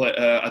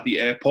the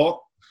airport.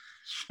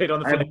 Straight on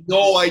the I have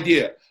no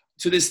idea.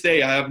 To this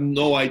day, I have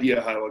no idea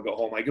how I got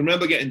home. I can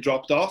remember getting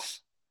dropped off,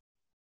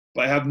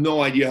 but I have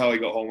no idea how I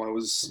got home.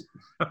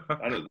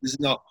 I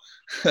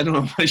don't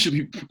know if I should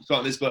be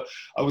talking this, but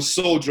I was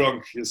so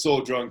drunk, and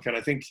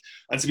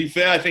to be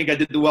fair, I think I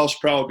did the Welsh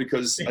proud,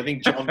 because I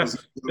think John was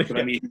looking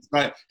at me.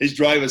 His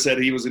driver said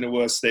he was in a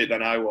worse state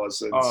than I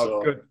was, and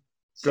good.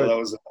 So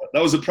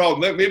that was a proud.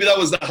 Maybe that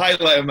was the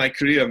highlight of my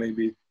career.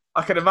 Maybe.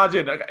 I can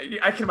imagine. I'd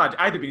have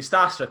been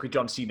starstruck with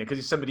John Cena, because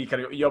he's somebody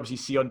you obviously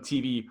see on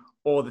TV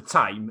all the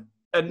time.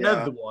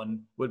 Another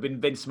one would have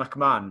been Vince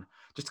McMahon.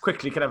 Just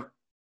quickly,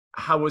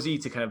 how was he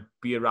to kind of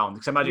be around?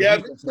 Because I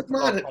imagine Vince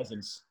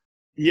McMahon.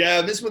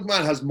 Yeah, Vince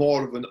McMahon has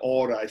more of an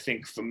aura, I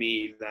think, for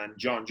me than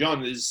John.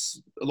 John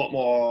is a lot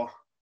more.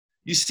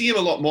 You see him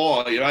a lot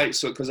more, right?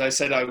 So, because I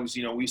said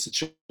we used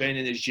to train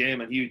in his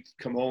gym, and he'd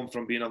come home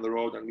from being on the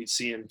road, and we'd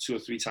see him 2 or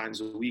 3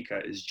 times a week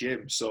at his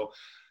gym. So,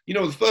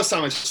 the first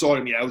time I saw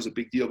him, it was a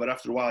big deal. But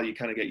after a while, you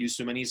kind of get used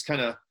to him, and he's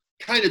kind of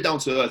down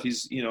to earth.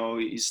 He's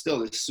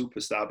still a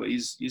superstar, but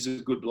he's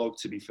a good bloke,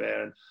 to be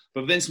fair.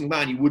 But Vince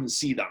McMahon, you wouldn't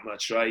see that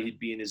much, right? He'd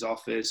be in his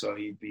office, or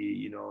he'd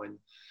be, and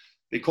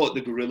they call it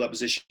the gorilla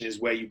position, is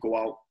where you go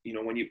out.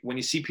 When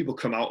you see people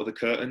come out of the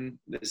curtain,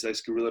 there's this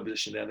gorilla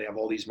position there, and they have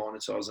all these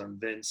monitors, and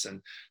Vince and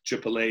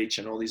Triple H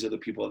and all these other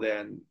people are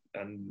there,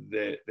 and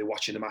they're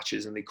watching the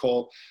matches, and they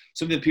call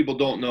something that people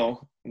don't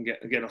know. I'm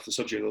getting off the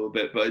subject a little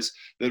bit, but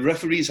the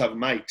referees have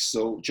mics.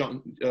 So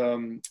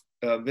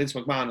Vince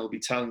McMahon will be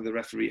telling the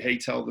referee, hey,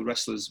 tell the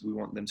wrestlers we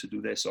want them to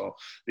do this, or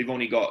they've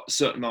only got a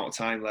certain amount of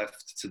time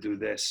left to do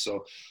this.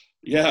 So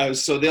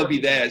they'll be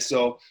there.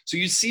 So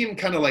you see him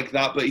kind of like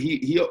that, but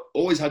he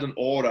always had an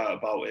aura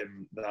about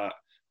him that,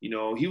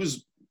 he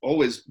was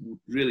always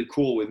really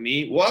cool with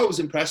me. What I was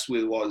impressed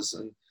with was,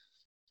 and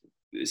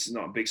this is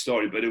not a big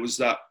story, but it was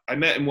that I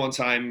met him one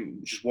time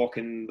just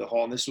walking the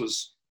hall, and this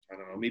was, I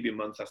don't know, maybe a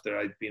month after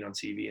I'd been on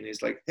TV, and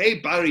he's like, hey,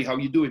 Barry, how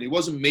you doing? It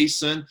wasn't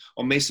Mason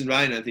or Mason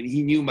Ryan, I think.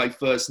 He knew my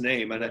first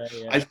name. And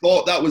I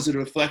thought that was a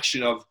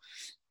reflection of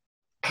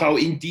how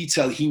in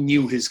detail he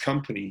knew his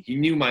company. He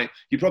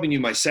probably knew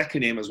my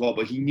second name as well,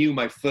 but he knew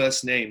my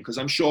first name, because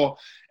I'm sure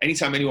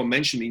anytime anyone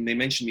mentioned me, they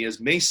mentioned me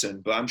as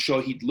Mason, but I'm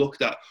sure he'd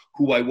looked at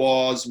who I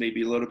was,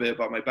 maybe a little bit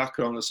about my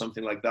background or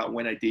something like that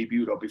when I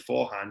debuted or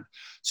beforehand,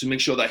 to make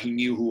sure that he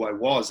knew who I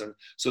was. And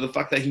so the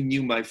fact that he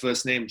knew my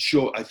first name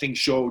showed,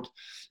 it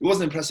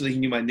wasn't impressive that he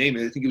knew my name.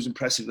 I think it was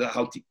impressive that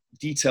how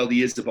detailed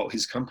he is about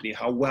his company,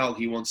 how well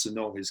he wants to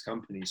know his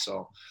company.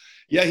 So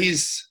yeah,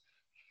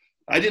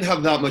 I didn't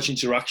have that much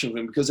interaction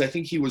with him, because I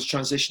think he was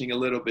transitioning a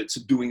little bit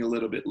to doing a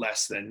little bit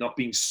less then, not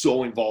being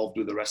so involved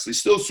with the wrestling.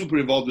 Still super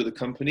involved with the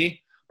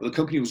company, but the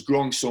company was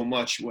growing so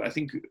much. I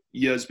think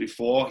years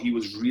before, he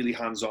was really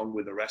hands-on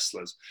with the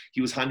wrestlers.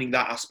 He was handing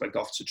that aspect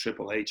off to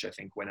Triple H, I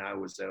think, when I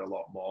was there a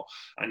lot more.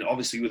 And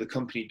obviously with the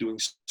company doing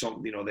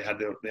something, they have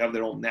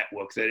their own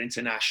network. They're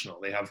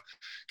international.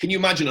 Can you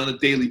imagine on a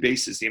daily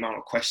basis the amount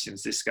of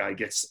questions this guy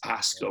gets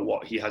asked, or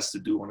what he has to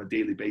do on a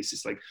daily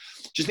basis? Like,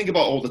 just think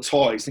about all the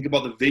toys. Think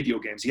about the video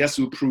games. He has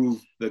to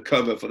approve the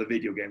cover for the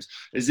video games.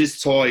 Is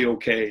this toy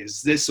okay?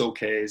 Is this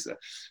okay?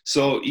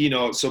 So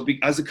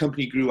as the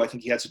company grew, I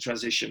think he had to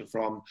transition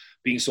from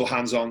being so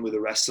hands-on with a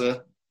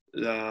wrestler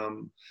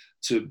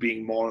to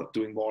doing more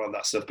of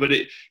that stuff. But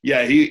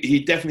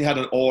he definitely had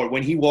an aura.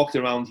 When he walked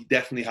around, he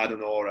definitely had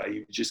an aura.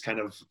 You just kind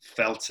of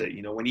felt it.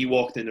 When he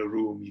walked in a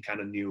room, you kind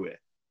of knew it.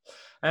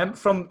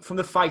 From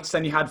the fights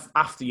then you had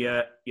after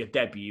your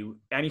debut,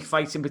 any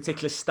fights in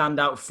particular stand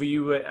out for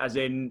you, as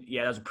in,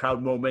 that was a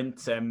proud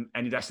moment?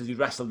 Any wrestlers you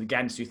wrestled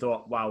against, you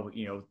thought, wow,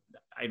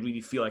 I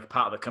really feel like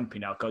part of the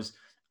company now because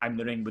I'm in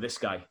the ring with this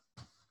guy?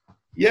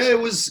 Yeah, it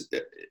was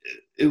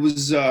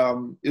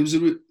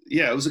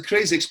a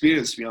crazy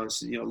experience, to be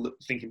honest.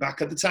 Thinking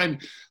back at the time,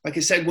 like I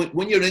said,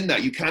 when you're in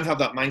that, you can't have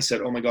that mindset,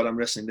 oh my God, I'm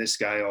wrestling this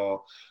guy,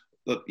 or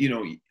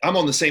I'm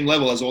on the same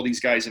level as all these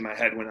guys in my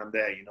head when I'm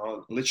there,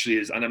 literally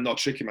is. And I'm not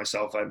tricking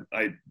myself.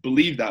 I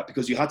believe that,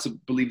 because you had to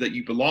believe that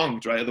you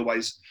belonged, right?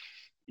 Otherwise,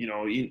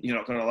 you're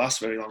not going to last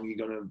very long.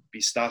 You're going to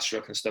be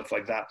starstruck and stuff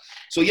like that.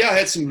 So yeah, I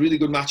had some really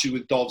good matches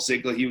with Dolph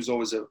Ziggler. He was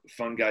always a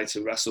fun guy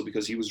to wrestle,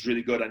 because he was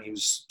really good and he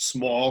was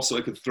small, so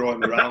I could throw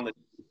him around and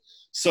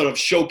sort of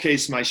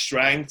showcase my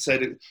strengths. I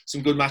had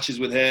some good matches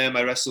with him.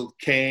 I wrestled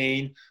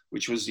Kane,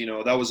 which was,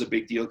 that was a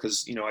big deal,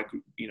 because,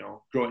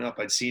 growing up,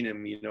 I'd seen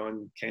him,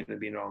 and Kane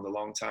had been around a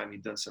long time.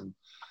 He'd done some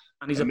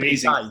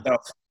amazing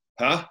stuff.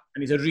 Huh?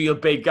 And he's a real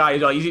big guy.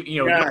 He's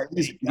 6'8",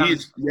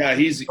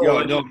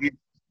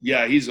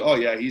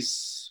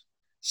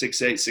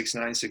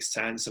 6'9",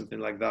 6'10", something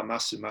like that.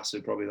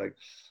 Massive, probably like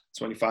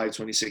 25,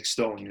 26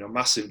 stone,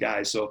 massive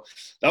guy. So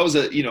that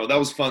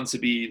was fun to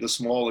be the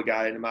smaller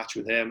guy in a match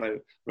with him. I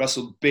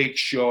wrestled Big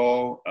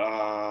Show.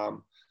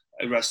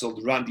 I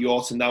wrestled Randy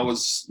Orton. That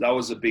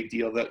was a big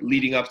deal. That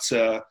leading up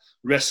to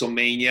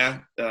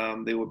WrestleMania,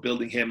 they were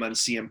building him and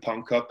CM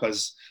Punk up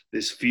as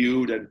this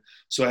feud, and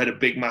so I had a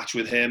big match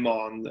with him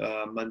on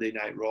Monday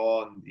Night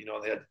Raw, and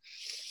they had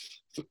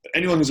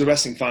anyone who's a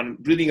wrestling fan,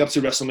 leading up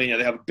to WrestleMania,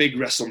 they have a big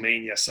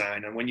WrestleMania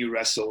sign. And when you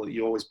wrestle,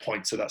 you always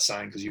point to that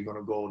sign because you're going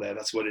to go there.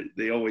 That's what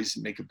they always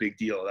make a big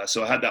deal of that.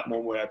 So I had that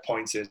moment where I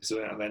pointed,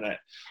 and then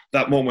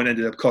that moment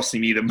ended up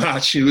costing me the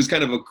match. It was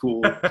kind of a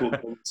cool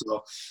moment.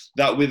 So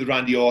that with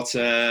Randy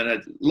Orton, a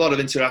lot of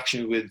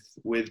interaction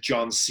with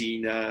John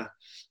Cena.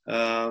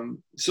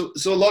 So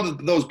a lot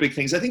of those big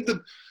things. I think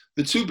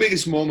the two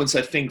biggest moments,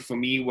 I think, for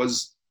me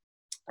was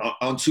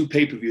on two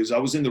pay-per-views. I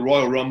was in the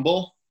Royal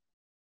Rumble,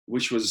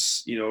 which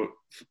was,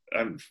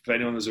 for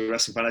anyone who's a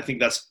wrestling fan, I think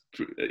that's,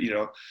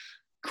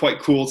 quite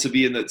cool to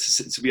be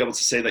to be able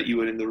to say that you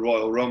were in the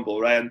Royal Rumble,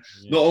 right? And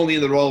not only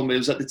in the Royal Rumble, it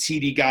was at the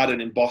TD Garden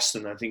in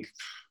Boston. I think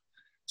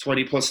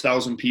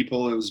 20,000+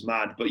 people. It was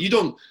mad. But you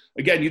don't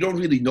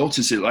really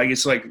notice it. Like,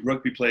 it's like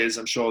rugby players.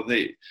 I'm sure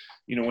they,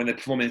 when they're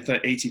performing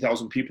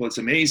 80,000 people, it's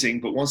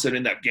amazing. But once they're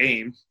in that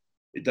game,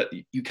 that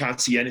you can't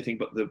see anything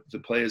but the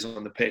players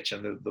on the pitch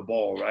and the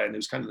ball, right? And it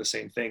was kind of the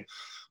same thing.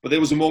 But there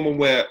was a moment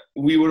where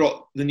we were at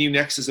the New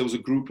Nexus. There was a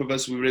group of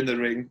us. We were in the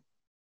ring.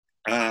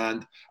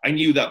 And I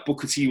knew that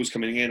Booker T was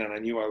coming in, and I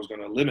knew I was going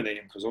to eliminate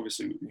him because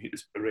obviously it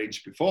was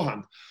arranged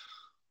beforehand.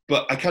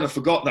 But I kind of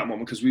forgot that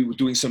moment because we were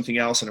doing something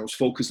else and I was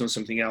focused on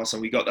something else.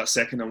 And we got that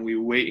second and we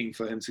were waiting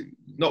for him to,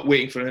 not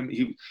waiting for him.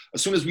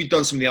 As soon as we'd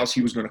done something else,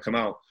 he was going to come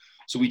out.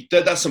 So we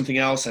did that something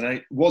else and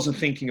I wasn't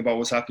thinking about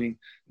what's happening.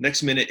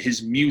 Next minute,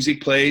 his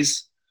music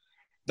plays.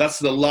 That's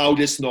the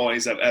loudest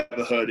noise I've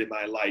ever heard in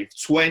my life.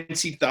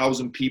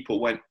 20,000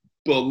 people went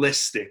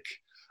ballistic.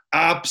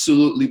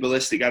 Absolutely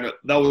ballistic. And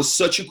that was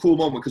such a cool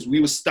moment because we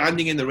were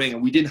standing in the ring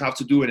and we didn't have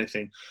to do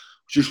anything,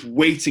 just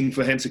waiting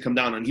for him to come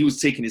down. And he was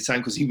taking his time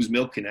because he was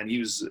milking and he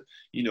was,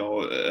 he'd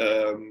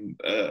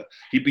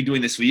been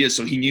doing this for years.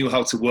 So he knew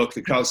how to work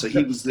the crowd. So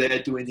he was there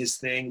doing his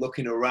thing,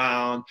 looking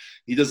around.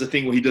 He does the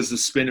thing where he does the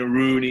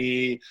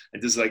spin-a-rooney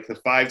and does like the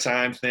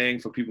 5-time thing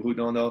for people who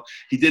don't know.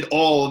 He did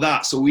all of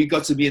that. So we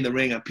got to be in the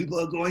ring and people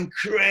are going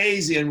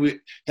crazy. And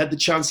we had the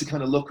chance to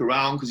kind of look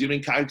around because you're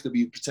in character, but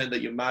you pretend that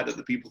you're mad at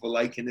the people for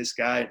liking this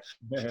guy.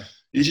 Yeah.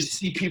 You just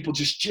see people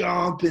just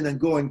jumping and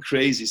going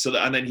crazy.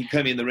 And then he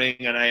came in the ring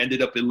and I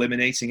ended up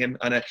eliminating him.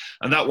 And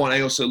that one,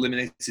 I also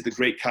eliminated the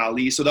great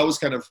Khali. So that was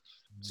kind of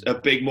a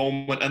big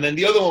moment. And then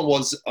the other one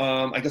was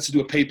I got to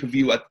do a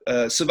pay-per-view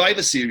at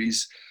Survivor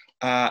Series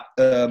at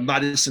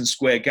Madison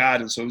Square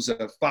Garden. So it was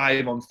a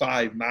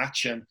 5-on-5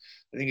 match. And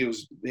I think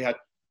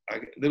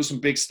there were some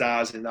big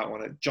stars in that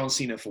one. John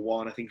Cena for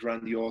one. I think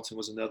Randy Orton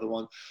was another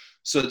one.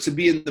 So to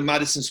be in the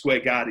Madison Square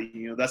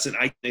Garden, that's an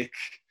iconic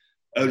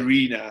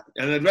arena.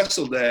 And I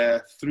wrestled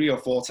there 3 or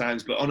 4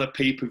 times, but on a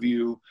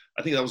pay-per-view,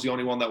 I think that was the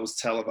only one that was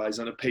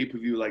televised. On a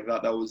pay-per-view like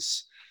that, that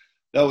was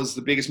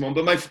the biggest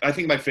moment. But I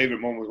think my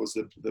favorite moment was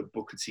the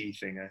Booker T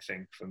thing, I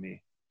think, for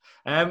me.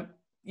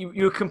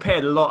 You were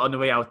compared a lot on the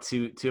way out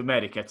to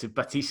America to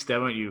Batista,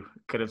 weren't you?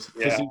 Kind of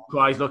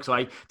physique-wise, looks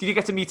like. Did you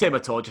get to meet him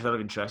at all, just out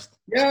of interest?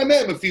 Yeah, I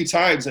met him a few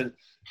times. And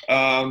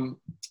I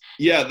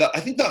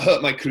think that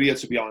hurt my career,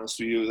 to be honest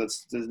with you.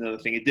 That's another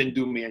thing. It didn't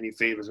do me any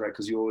favors, right?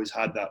 Because you always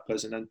had that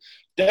person. And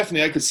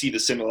definitely I could see the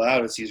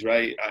similarities,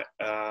 right?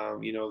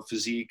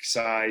 Physique,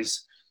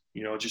 size,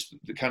 just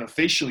the kind of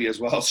facially as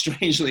well,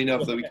 strangely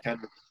enough, that we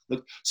kind of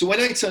look. So when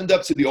I turned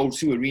up to the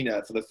O2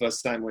 Arena for the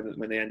first time,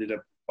 when they ended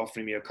up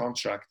offering me a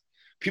contract,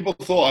 people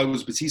thought I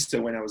was Batista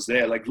when I was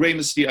there. Like Rey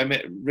Mysterio, I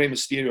met Rey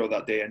Mysterio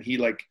that day, and he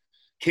like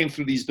came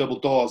through these double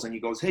doors, and he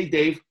goes, "Hey,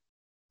 Dave."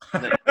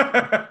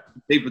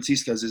 Dave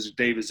Batista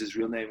Dave is his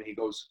real name, and he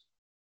goes.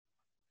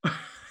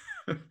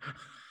 It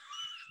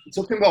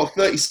took him about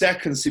 30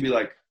 seconds to be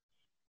like,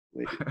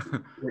 wait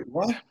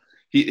what?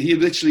 He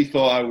literally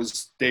thought I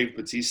was Dave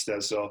Batista,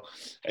 so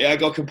I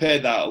got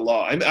compared that a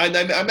lot. I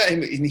met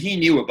him, and he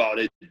knew about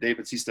it, Dave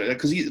Batista,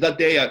 because that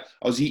day I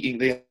was eating.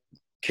 They had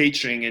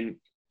catering, and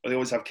they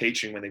always have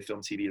catering when they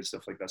film TV and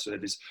stuff like that. So they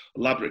have this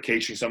elaborate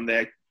catering. So I'm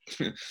there,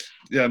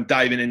 I'm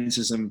diving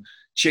into some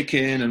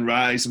chicken and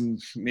rice and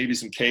maybe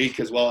some cake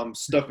as well. I'm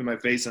stuffing my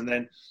face, and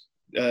then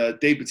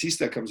Dave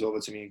Batista comes over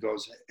to me and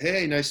goes,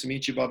 "Hey, nice to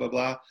meet you, blah blah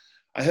blah.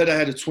 I heard I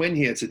had a twin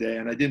here today,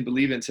 and I didn't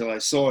believe it until I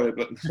saw it,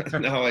 but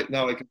now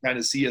I can kind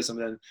of see us." And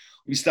then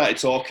we started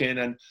talking,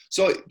 and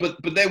so but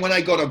then when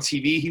I got on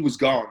TV, he was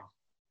gone.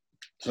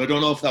 So I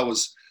don't know if that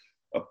was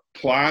a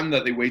plan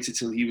that they waited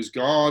till he was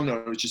gone,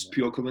 or it was just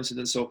pure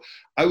coincidence. So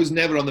I was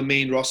never on the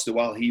main roster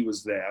while he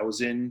was there. I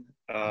was in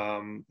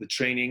the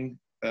training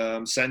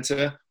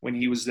center when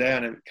he was there,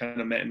 and I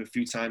kind of met him a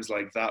few times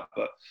like that.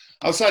 But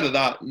outside of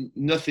that,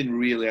 nothing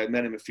really. I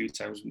met him a few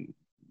times.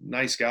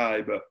 Nice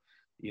guy, but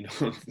yeah.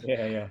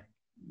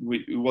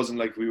 It wasn't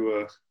like we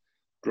were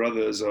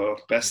brothers or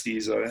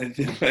besties or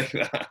anything like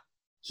that.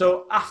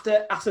 So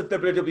after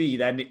WWE,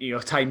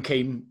 then time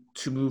came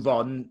to move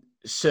on.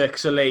 Cirque du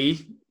Soleil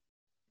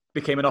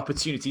became an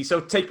opportunity. So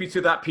take me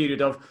through that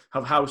period of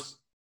how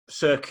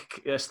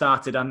Cirque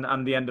started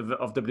and the end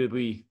of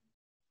WWE.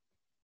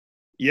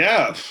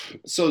 Yeah,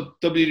 so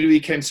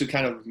WWE came to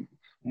kind of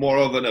more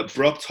of an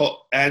abrupt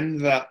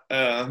end that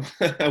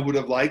I would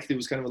have liked. It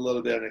was kind of a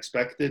little bit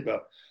unexpected,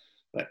 but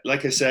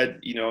like I said,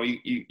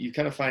 you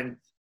kind of find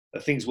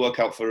that things work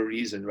out for a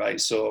reason, right?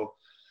 So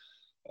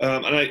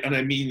And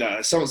I mean that.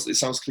 It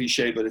sounds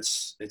cliche, but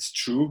it's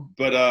true.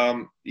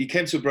 But he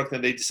came to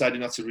Brooklyn. They decided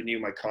not to renew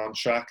my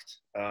contract,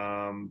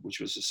 which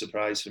was a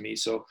surprise for me.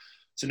 So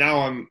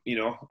now I'm,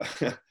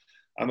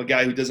 I'm a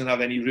guy who doesn't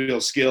have any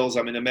real skills.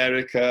 I'm in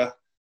America.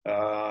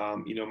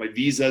 My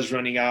visa's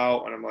running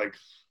out, and I'm like,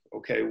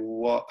 okay,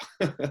 what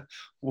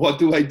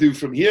do I do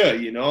from here?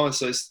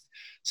 So I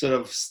sort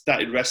of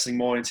started wrestling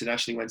more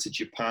internationally. Went to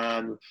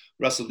Japan,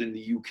 wrestled in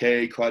the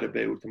UK quite a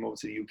bit. Would come over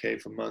to the UK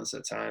for months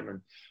at a time,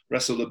 and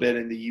wrestled a bit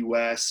in the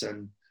US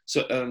and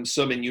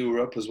some in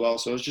Europe as well.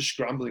 So I was just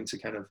scrambling to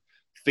kind of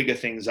figure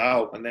things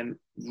out. And then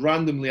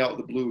randomly out of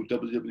the blue,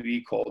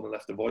 WWE called and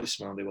left a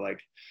voicemail. They were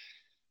like,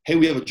 hey,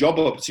 we have a job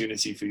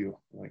opportunity for you.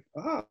 I'm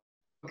like,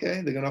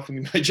 okay, they're going to offer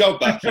me my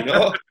job back,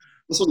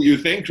 That's what you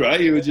think, right?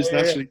 You would just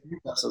naturally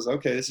think that. So I was like,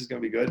 okay, this is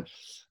going to be good.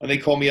 And they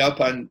called me up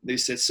and they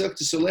said, Cirque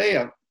du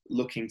Soleil are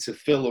looking to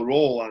fill a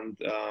role, and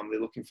they're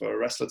looking for a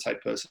wrestler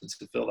type person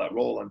to fill that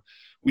role. And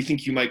we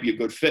think you might be a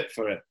good fit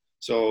for it.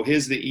 So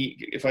here's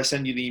if I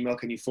send you the email,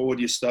 can you forward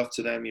your stuff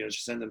to them?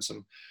 Just send them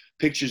some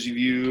pictures of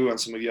you and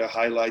some of your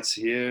highlights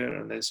here.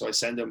 And then so I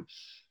sent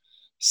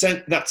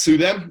that to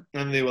them,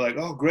 and they were like,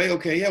 oh, great.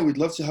 Okay. Yeah, we'd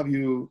love to have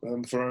you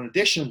for an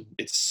audition.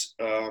 It's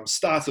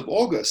start of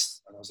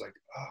August. And I was like,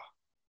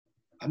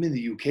 I'm in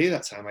the UK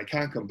that time. I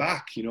can't come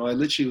back.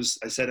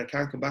 I said I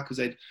can't come back because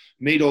I'd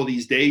made all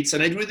these dates,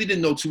 and I really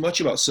didn't know too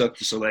much about Cirque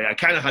du Soleil. I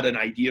kind of had an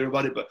idea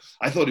about it, but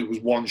I thought it was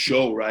one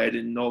show, right? I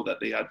didn't know that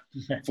they had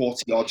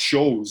 40 odd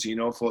shows,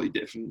 40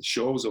 different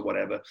shows or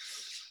whatever.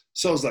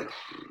 So I was like,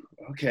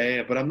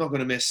 okay, but I'm not going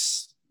to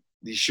miss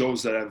these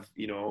shows that I've,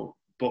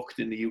 booked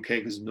in the UK,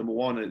 because number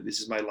one, this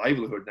is my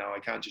livelihood now. I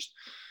can't just,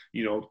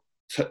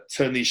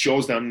 turn these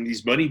shows down and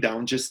these money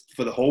down just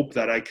for the hope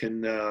that I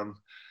can,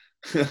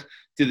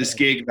 to this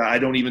gig that I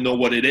don't even know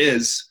what it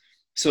is.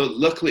 So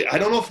luckily, I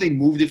don't know if they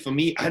moved it for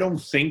me. I don't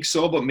think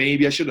so, but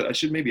maybe I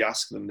should maybe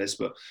ask them this.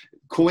 But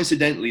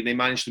coincidentally, they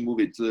managed to move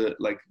it to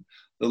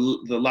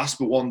the last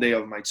but one day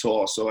of my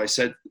tour. So I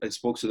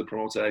spoke to the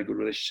promoter, I had a good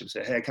relationship,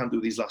 said, hey, I can't do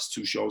these last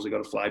two shows. I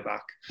got to fly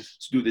back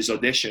to do this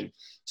audition.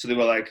 So they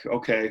were like,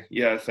 okay,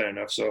 yeah, fair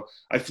enough. So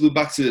I flew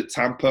back to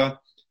Tampa,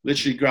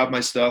 literally grabbed my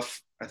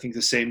stuff, I think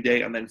the same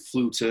day, and then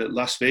flew to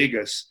Las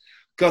Vegas.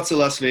 Got to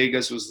Las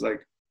Vegas, was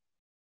like,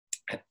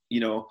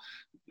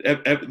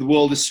 the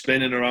world is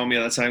spinning around me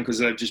at that time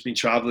because I've just been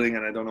traveling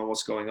and I don't know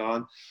what's going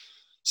on.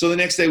 So the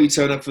next day we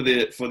turn up for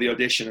the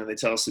audition, and they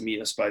tell us to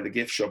meet us by the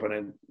gift shop, and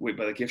I wait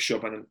by the gift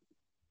shop, and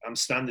I'm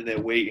standing there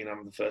waiting.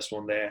 I'm the first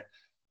one there,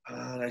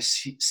 and I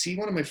see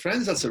one of my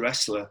friends that's a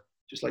wrestler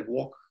just like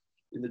walk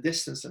in the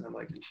distance, and I'm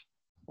like,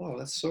 oh,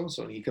 that's so and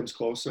so. And he comes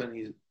closer, and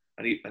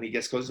he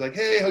gets closer. He's like,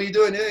 hey, how you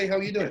doing? Hey, how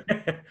you doing?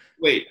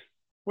 Wait,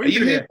 are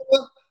you here for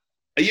that?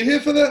 Are you here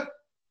for that?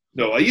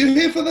 No, are you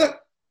here for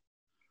that?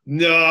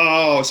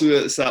 No. So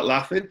we start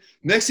laughing.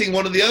 Next thing,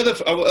 one of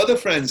our other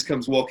friends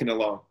comes walking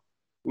along.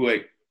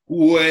 Wait.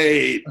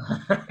 There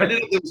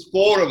was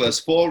four of us,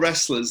 four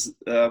wrestlers.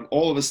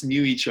 All of us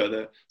knew each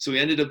other. So we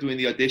ended up doing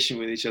the audition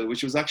with each other,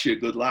 which was actually a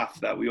good laugh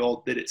that we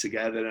all did it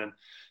together. And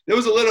there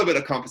was a little bit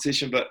of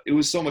competition, but it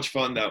was so much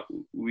fun that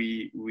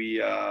we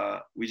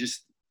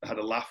just had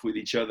a laugh with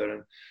each other.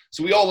 And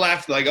so we all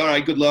laughed like, all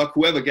right, good luck.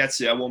 Whoever gets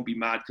it, I won't be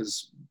mad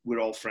because we're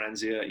all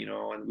friends here,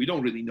 and we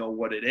don't really know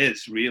what it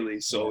is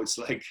really. So it's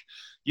like,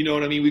 you know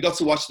what I mean? We got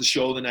to watch the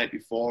show the night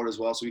before as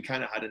well. So we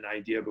kind of had an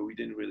idea, but we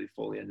didn't really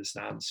fully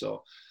understand.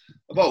 So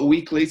about a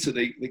week later,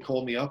 they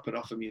called me up and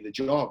offered me the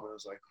job. And I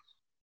was like,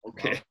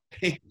 okay.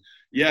 Wow.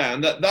 Yeah.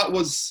 And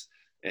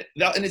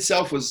that in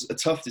itself was a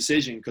tough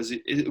decision because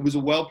it was a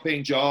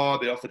well-paying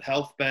job. It offered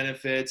health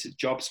benefits,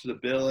 job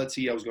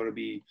stability. I was going to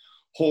be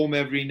home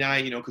every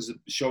night, because the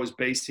show is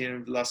based here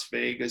in Las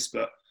Vegas,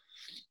 but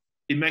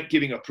it meant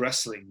giving up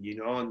wrestling,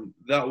 and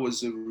that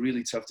was a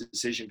really tough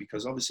decision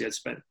because obviously I'd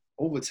spent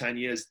over 10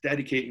 years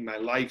dedicating my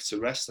life to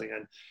wrestling.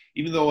 And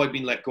even though I'd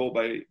been let go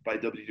by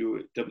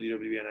WWE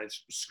and I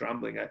was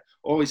scrambling, I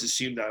always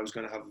assumed that I was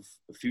going to have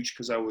a future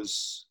because I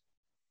was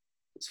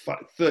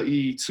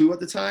 32 at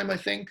the time, I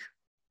think.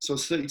 So I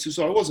was 32.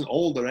 So I wasn't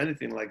old or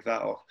anything like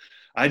that. Or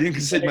I didn't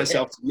consider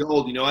myself to be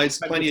old. I had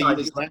plenty of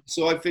years left.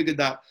 So I figured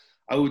that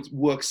I would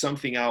work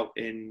something out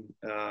in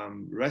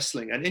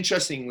wrestling. And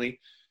interestingly,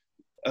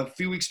 a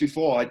few weeks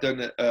before, I'd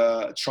done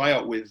a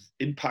tryout with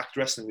Impact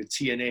Wrestling with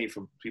TNA.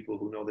 For people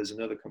who know, there's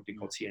another company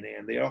called TNA,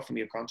 and they offered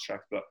me a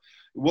contract, but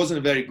it wasn't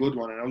a very good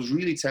one. And I was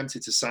really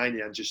tempted to sign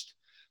it and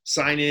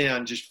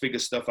just figure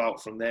stuff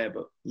out from there.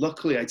 But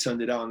luckily, I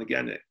turned it down. And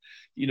again,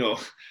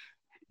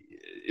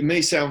 it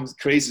may sound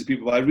crazy to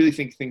people, but I really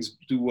think things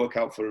do work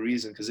out for a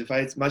reason. Because if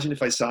I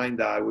signed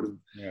that, I would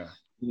have,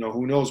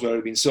 who knows where it would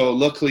have been. So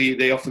luckily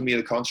they offered me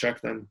the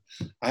contract, and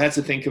I had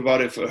to think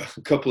about it for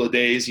a couple of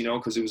days,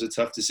 because it was a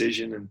tough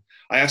decision. And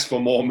I asked for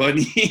more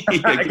money.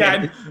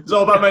 Again, it's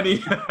all about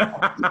money.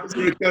 It's a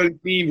recurring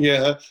theme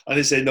here. And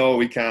they said, no,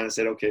 we can't. I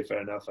said, okay,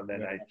 fair enough. And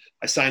then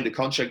I signed the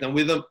contract. And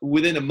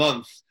within a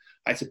month,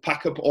 I had to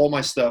pack up all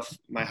my stuff,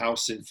 my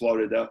house in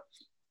Florida,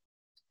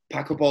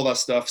 pack up all that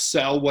stuff,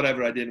 sell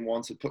whatever I didn't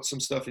want, to put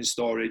some stuff in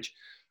storage,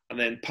 and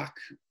then pack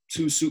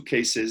 2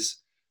 suitcases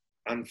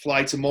and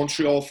fly to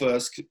Montreal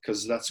first,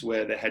 because that's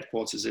where their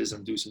headquarters is,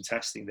 and do some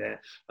testing there,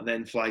 and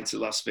then fly to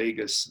Las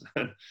Vegas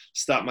and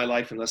start my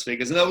life in Las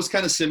Vegas. And that was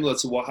kind of similar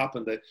to what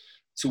happened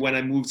to when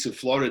I moved to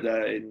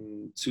Florida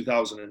in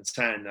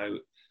 2010. I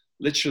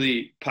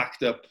literally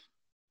packed up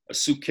a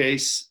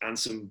suitcase and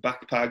some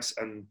backpacks,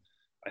 and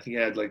I think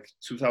I had like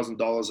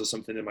 $2,000 or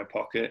something in my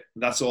pocket.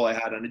 That's all I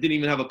had. And I didn't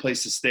even have a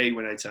place to stay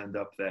when I turned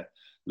up there.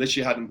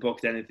 Literally hadn't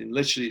booked anything.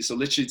 Literally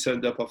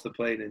turned up off the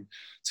plane in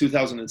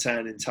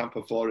 2010 in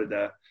Tampa,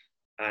 Florida,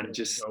 and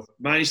just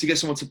managed to get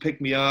someone to pick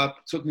me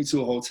up, took me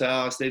to a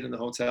hotel. I stayed in the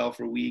hotel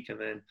for a week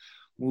and then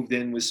moved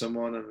in with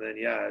someone. And then,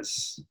 yeah,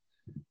 it's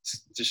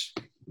just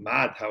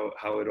mad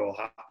how it all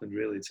happened,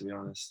 really, to be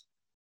honest.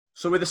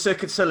 So with the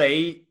Circuit du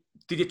Soleil,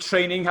 did your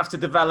training have to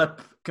develop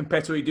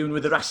compared to what you're doing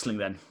with the wrestling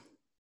then?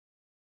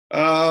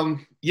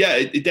 Yeah,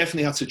 it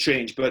definitely had to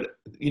change. But,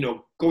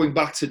 going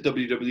back to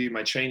WWE,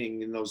 my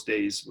training in those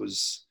days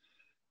was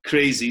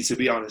crazy, to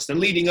be honest. And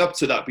leading up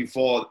to that,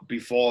 before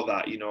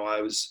that,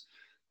 I was,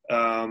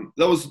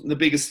 that was the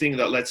biggest thing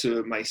that led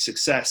to my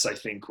success, I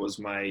think, was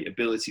my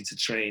ability to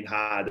train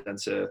hard and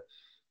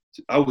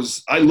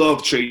I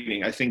love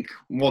training. I think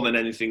more than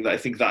anything, I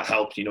think that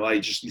helped. I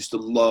just used to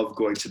love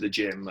going to the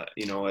gym.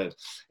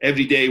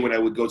 Every day when I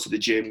would go to the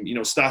gym,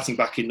 starting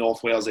back in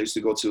North Wales, I used to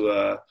go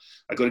to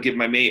I got to give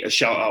my mate a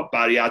shout out,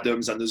 Barri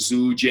Adams and the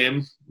Zoo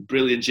Gym,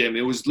 brilliant gym.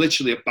 It was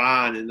literally a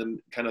barn in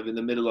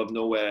the middle of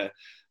nowhere.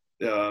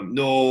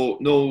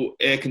 No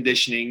air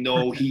conditioning,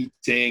 no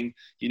heating.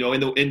 In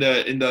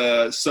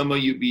the summer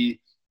you'd be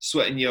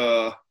sweating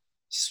your.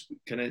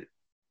 Can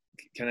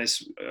I?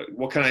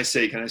 What can I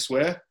say? Can I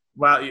swear?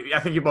 Well, I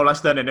think you're more or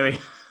less done anyway.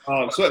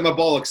 Oh, I'm sweating my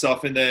bollocks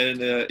off, and then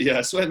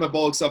sweating my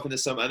bollocks off in the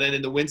summer, and then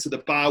in the winter the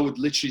bar would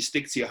literally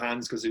stick to your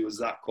hands because it was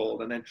that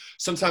cold. And then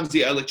sometimes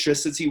the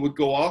electricity would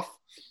go off,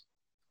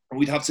 and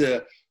we'd have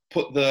to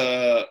put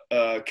the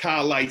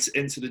car lights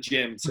into the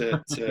gym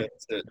to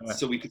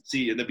so we could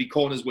see. And there'd be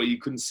corners where you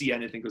couldn't see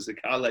anything because the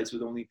car lights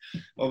would only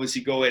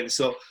obviously go in.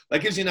 So that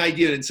gives you an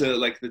idea into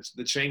like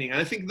the training, and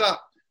I think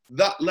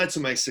that led to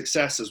my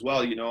success as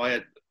well. I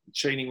had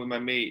training with my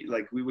mate,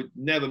 like we would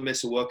never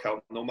miss a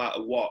workout no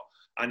matter what,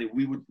 and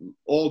we would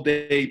all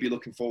day be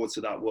looking forward to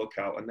that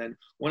workout. And then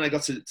when I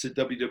got to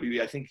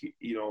WWE, I think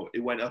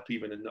it went up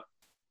even. And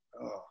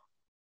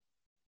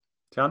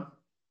John?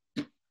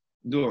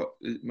 No,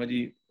 ma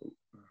di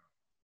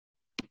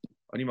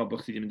o'n i'n meddwl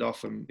bod chdi 'di mynd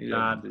off am...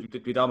 Na,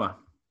 dwi dal ma.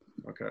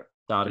 Okay.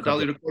 Da,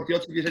 Dal i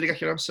recordio, ti 'di rhedeg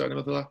allan amser, neu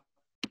fath o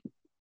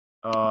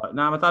dda?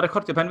 Na, mae da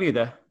recordio pen fi,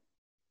 de.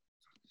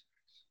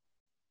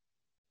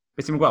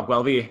 Beth ti'n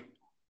gweld fi?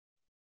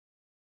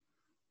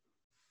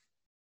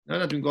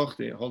 Na, dwi'n gweld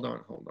chdi. Hold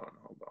on.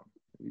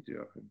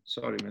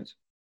 Sorry, mate.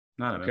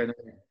 Na, okay, no.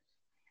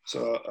 So,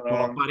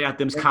 Barri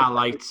Adams, car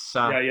lights.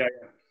 Yeah.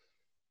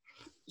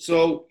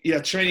 So, yeah,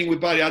 training with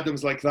Barri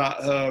Adams like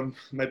that,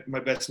 my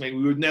best mate,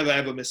 we would never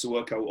ever miss a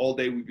workout. All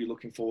day we'd be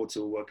looking forward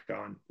to a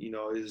workout. And, it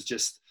was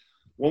just,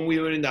 when we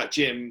were in that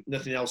gym,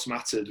 nothing else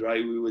mattered,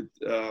 right? We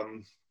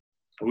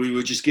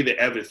would just give it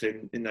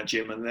everything in that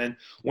gym. And then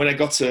when I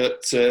got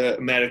to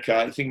America,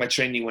 I think my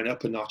training went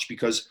up a notch,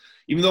 because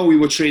even though we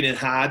were training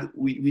hard,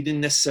 we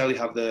didn't necessarily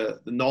have the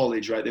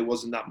knowledge, right? There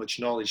wasn't that much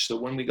knowledge. So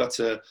when we got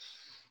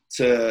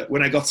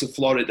when I got to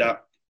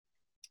Florida,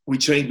 we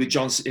trained with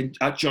John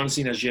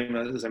Cena's gym,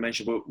 as I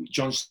mentioned, but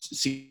John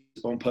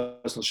Cena's own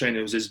personal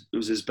trainer was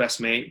his best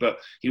mate, but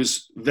he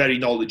was very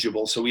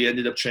knowledgeable. So we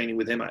ended up training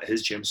with him at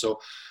his gym. So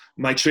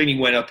my training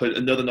went up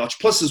another notch.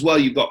 Plus as well,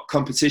 you've got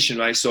competition,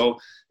 right? So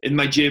in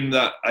my gym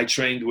that I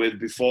trained with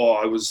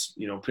before, I was,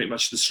 pretty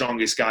much the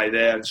strongest guy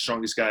there and the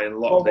strongest guy in a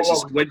lot of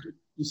places.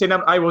 You saying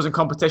I was in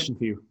competition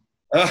for you?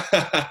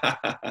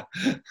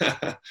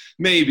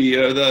 Maybe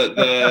with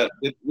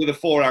the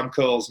forearm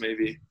curls,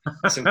 maybe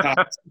some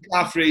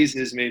calf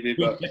raises, maybe.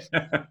 But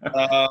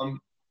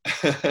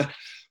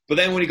but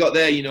then when he got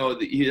there,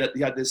 he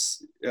had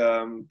this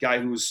guy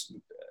who was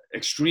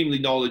extremely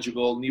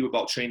knowledgeable, knew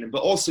about training,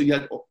 but also you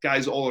had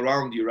guys all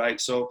around you, right?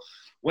 So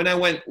when I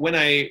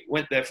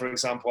went there, for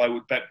example, I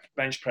would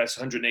bench press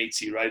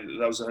 180, right?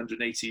 That was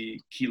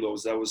 180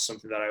 kilos. That was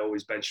something that I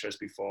always bench pressed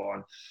before,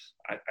 and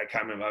I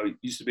can't remember. I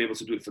used to be able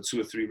to do it for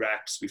 2 or 3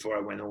 reps before I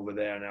went over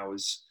there, and I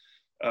was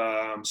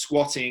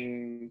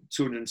squatting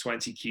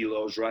 220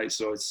 kilos, right?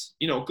 So it's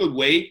good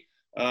weight,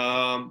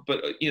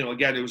 but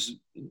again, it was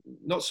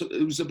not so.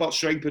 It was about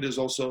strength, but it was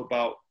also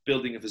about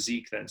building a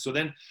physique.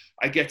 Then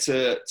I get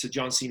to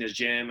John Cena's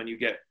gym, and you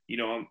get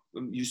I'm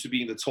used to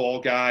being the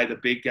tall guy, the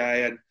big guy,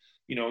 and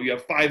you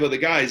have 5 other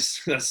guys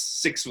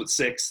that's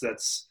 6'6",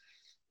 that's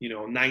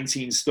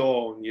 19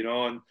 stone, and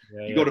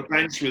you go to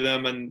bench with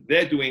them, and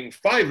they're doing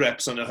 5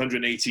 reps on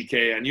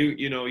 180k, and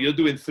you're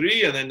doing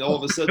 3, and then all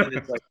of a sudden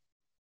it's like,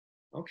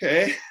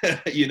 okay,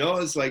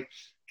 it's like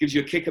gives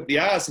you a kick up the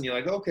ass, and you're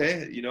like,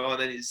 okay, and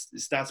then it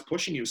starts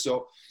pushing you.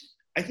 So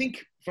I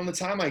think from the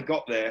time I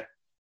got there,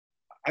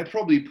 I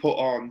probably put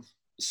on 1.5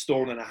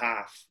 stone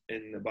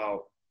in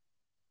about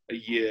a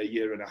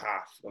year and a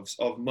half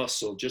of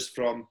muscle, just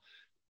from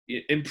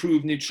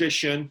improved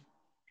nutrition,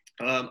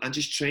 and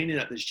just training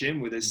at this gym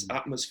with this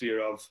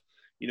atmosphere of,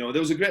 there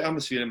was a great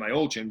atmosphere in my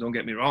old gym, don't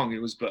get me wrong.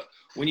 But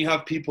when you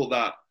have people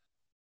that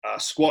are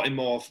squatting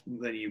more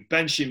than you,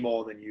 benching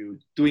more than you,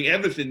 doing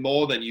everything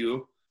more than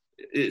you,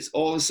 it's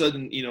all of a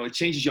sudden, it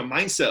changes your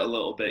mindset a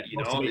little bit,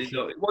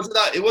 It wasn't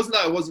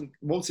that I wasn't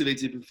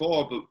motivated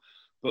before,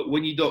 but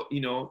when you don't,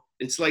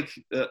 it's like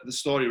the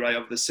story, right,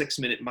 of the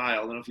 6-minute mile.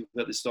 I don't know if you've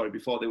heard this story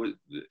before. The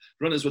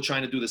runners were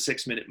trying to do the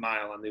 6-minute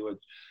mile, and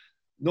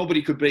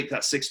nobody could break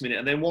that 6 minute.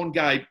 And then one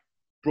guy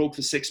broke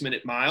the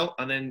 6-minute mile,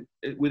 and then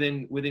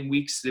within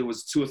weeks there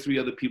was 2 or 3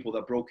 other people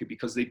that broke it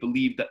because they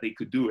believed that they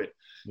could do it.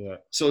 Yeah.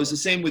 So it's the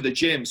same with the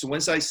gym. So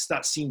once I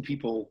start seeing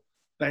people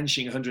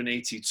benching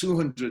 180,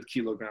 200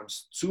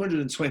 kilograms,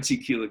 220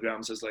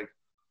 kilograms, I was like,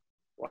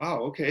 wow,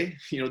 okay,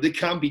 they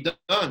can be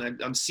done.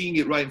 I'm seeing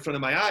it right in front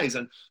of my eyes.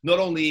 And not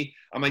only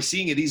am I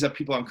seeing it, these are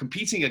people I'm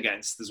competing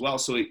against as well.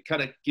 So it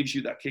kind of gives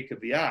you that kick of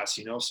the ass,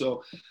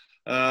 So,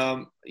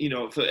 for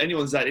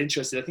anyone's that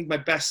interested, I think my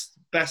best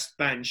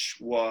bench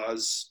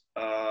was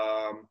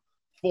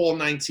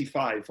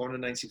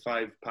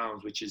 495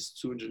 pounds, which is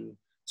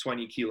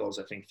 220 kilos,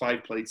 I think,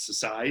 5 plates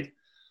aside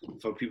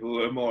for people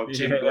who are more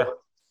gym goers.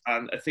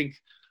 And I think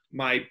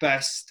my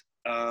best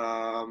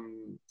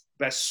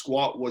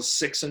squat was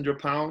 600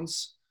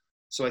 pounds.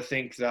 So I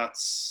think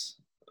that's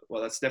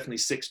definitely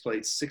 6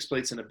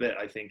 plates and a bit,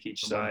 I think,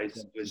 each side.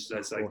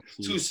 That's like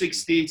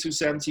 260,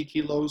 270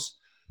 kilos.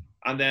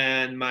 And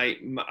then I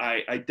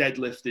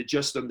deadlifted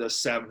just under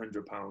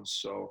 700 pounds.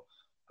 So,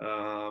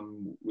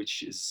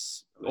 which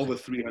is over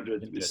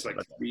 300. It's like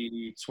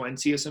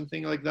 320 or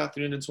something like that,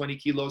 320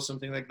 kilos,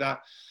 something like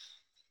that.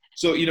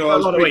 So, a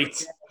lot of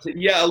weight.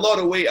 Yeah, a lot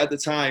of weight at the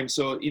time.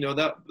 So,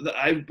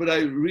 but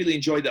I really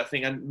enjoyed that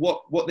thing. And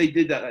what they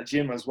did at that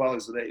gym as well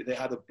is they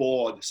had a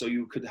board. So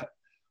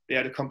they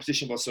had a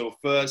competition board. So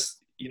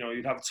first,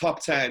 you'd have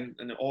top 10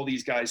 and all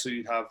these guys. So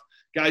you'd have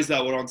guys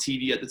that were on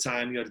TV at the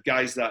time. You had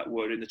guys that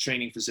were in the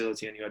training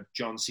facility, and you had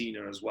John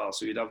Cena as well.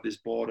 So you'd have this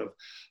board of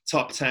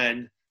top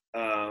 10.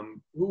 Who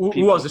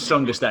was the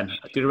strongest then? Do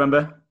you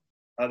remember?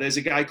 There's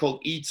a guy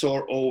called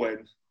Etor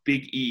Owen,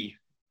 Big E.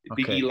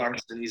 Okay. Big E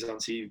Langston, he's on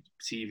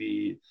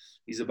TV.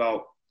 He's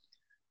about,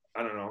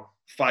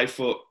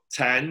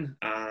 5'10"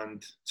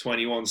 and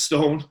 21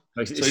 stone.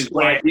 So he's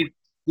wide.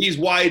 He's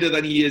wider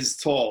than he is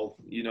tall.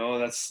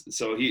 That's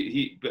so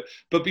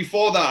but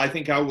before that, I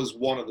think I was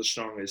one of the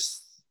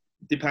strongest,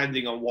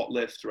 depending on what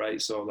lift,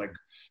 right? So like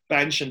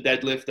bench and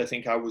deadlift, I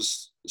think I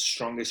was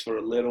strongest for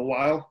a little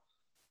while,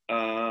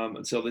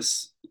 until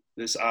this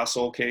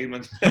asshole came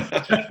and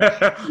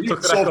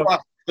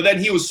But then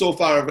he was so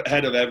far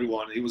ahead of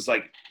everyone. He was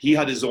like, he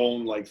had his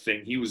own like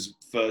thing. He was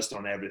first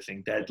on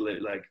everything,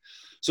 deadlift, like.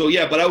 So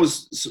yeah, but I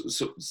was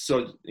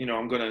so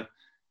I'm gonna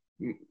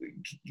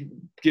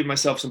give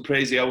myself some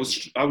praise. I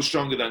was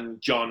stronger than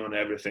John on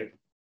everything.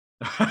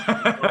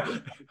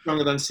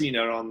 Stronger than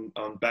Cena on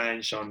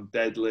bench, on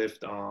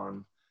deadlift,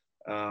 on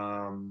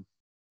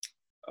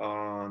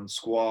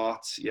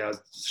squat. Yeah,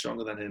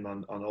 stronger than him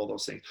on all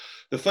those things.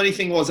 The funny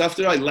thing was,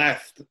 after I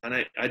left, and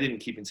I didn't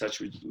keep in touch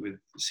with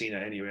Cena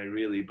anyway,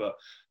 really, but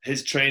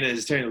his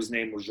trainer's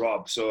name was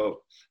Rob.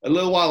 So a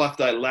little while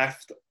after I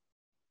left,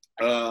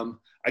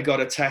 I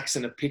got a text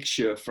and a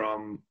picture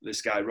from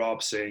this guy,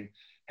 Rob, saying,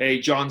 hey,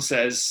 John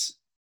says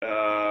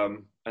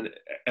an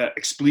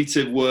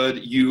expletive word,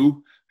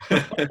 you.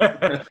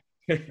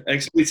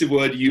 Expletive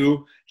word,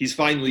 you. He's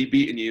finally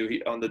beaten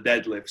you on the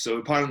deadlift. So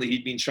apparently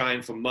he'd been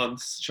trying for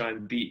months to try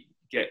and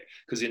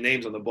because your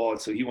name's on the board.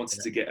 So he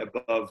wanted to get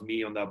above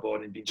me on that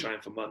board and been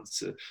trying for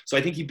months. So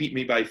I think he beat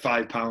me by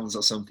 5 pounds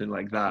or something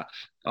like that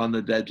on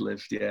the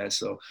deadlift. Yeah.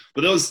 So,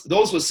 but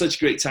those were such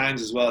great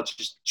times as well,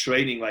 just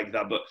training like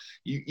that. But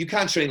you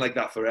can't train like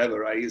that forever,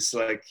 right? It's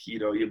like,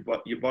 your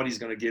body's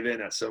going to give in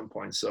at some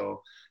point.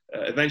 So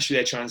eventually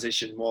I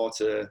transitioned more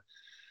to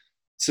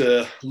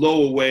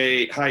lower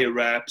weight, higher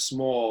reps,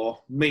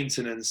 more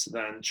maintenance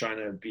than trying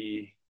to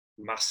be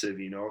massive,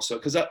 So,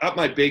 because at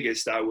my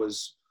biggest, I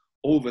was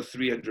over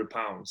 300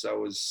 pounds. I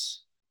would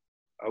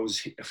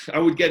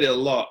get it a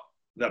lot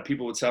that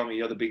people would tell me,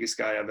 you're the biggest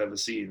guy I've ever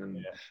seen.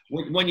 And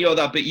when you're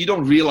that big, you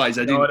don't realize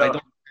I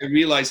don't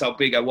realize how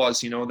big I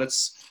was,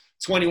 That's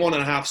 21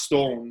 and a half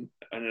stone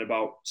and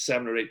about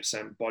 7 or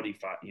 8% body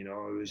fat, It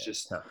was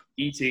just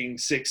eating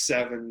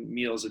 6-7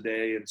 meals a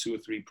day and 2 or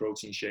 3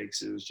 protein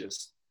shakes. It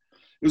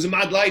was a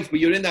mad life, but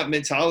you're in that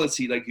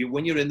mentality. Like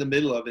when you're in the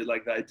middle of it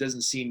like that, it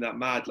doesn't seem that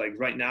mad. Like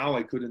right now,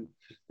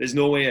 there's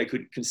no way I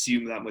could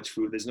consume that much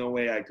food. There's no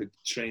way I could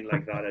train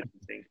like that, I don't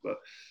think. But,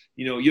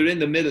 you're in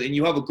the middle and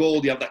you have a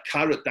goal. You have that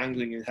carrot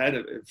dangling in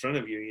front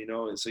of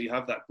you, So you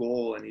have that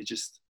goal and you're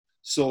just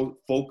so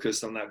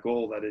focused on that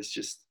goal that it's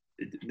just,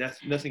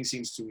 nothing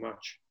seems too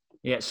much.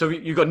 Yeah, so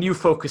you've got new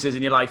focuses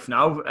in your life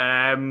now.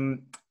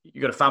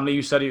 You've got a family,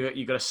 you said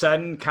you've got a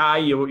son, Kai,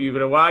 you've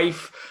got a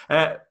wife.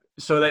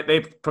 So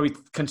they're probably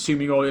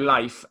consuming all your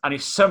life, and you're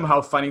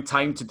somehow finding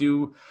time to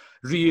do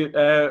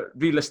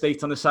real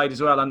estate on the side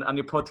as well, and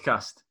your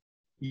podcast.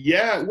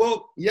 Yeah,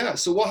 well, yeah.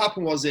 So what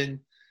happened was in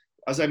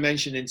as I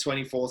mentioned in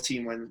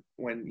 2014,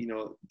 when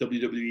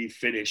WWE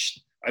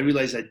finished, I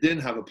realized I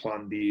didn't have a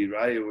plan B,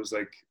 right? It was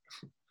like,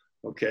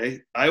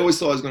 okay, I always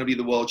thought I was going to be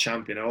the world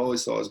champion.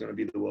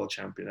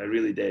 I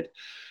really did.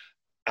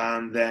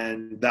 And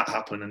then that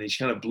happened, and it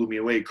kind of blew me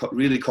away.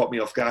 Really caught me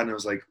off guard, and I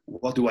was like,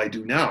 what do I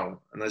do now?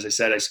 And as I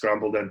said, I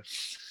scrambled and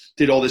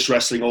did all this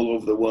wrestling all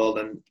over the world,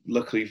 and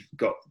luckily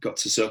got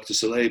to Cirque du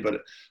Soleil.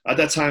 But at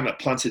that time, I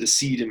planted a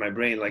seed in my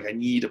brain, like, I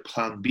need a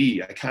plan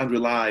B. I can't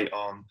rely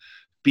on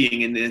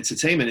being in the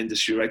entertainment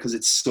industry, right? Because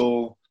it's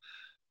so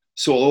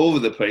all over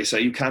the place.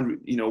 Like, you can't,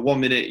 1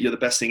 minute you're the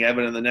best thing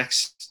ever, and the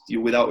next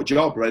you're without a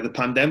job, right? The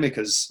pandemic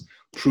has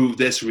proved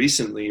this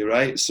recently,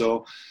 right?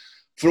 So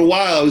for a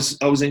while,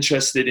 I was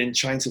interested in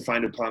trying to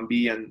find a plan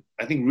B, and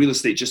I think real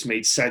estate just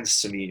made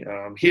sense to me.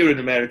 Here in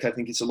America, I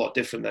think it's a lot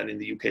different than in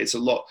the UK. It's a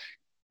lot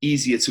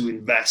easier to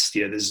invest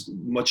here. There's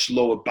much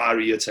lower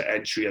barrier to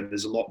entry, and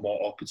there's a lot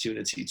more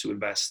opportunity to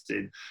invest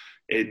in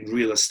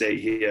real estate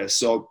here.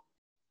 So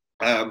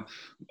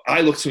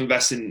I look to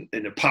invest in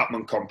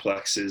apartment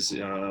complexes.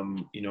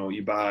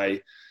 You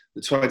buy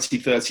the 20,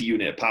 30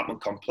 unit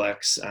apartment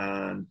complex,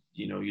 and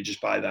you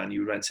just buy that and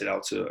you rent it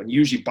out and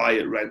usually buy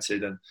it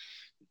rented, and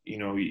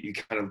you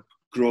kind of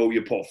grow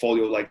your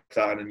portfolio like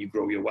that, and you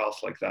grow your wealth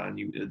like that,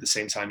 and at the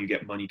same time you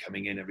get money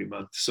coming in every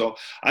month. So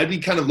I'd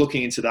been kind of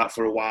looking into that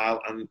for a while,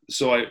 and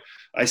so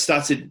I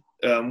started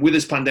with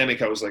this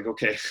pandemic. I was like,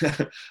 okay,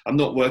 I'm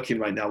not working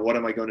right now. What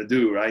am I going to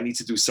do? Right? I need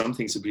to do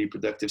something to be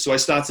productive. So I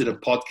started a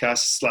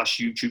podcast /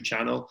 YouTube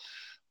channel,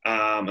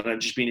 and I've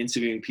just been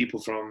interviewing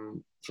people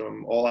from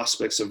all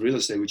aspects of real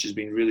estate, which has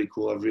been really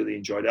cool. I've really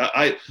enjoyed it.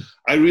 I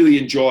really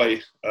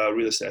enjoy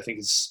real estate. I think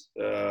it's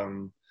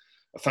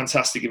a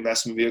fantastic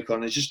investment vehicle,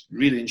 and I just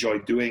really enjoy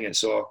doing it.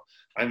 So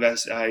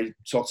I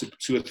talk to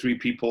 2 or 3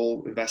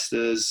 people,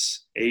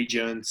 investors,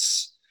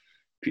 agents,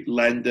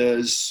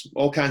 lenders,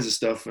 all kinds of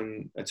stuff,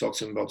 and I talk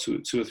to them about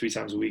two or three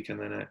times a week. And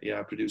then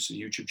I produce a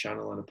YouTube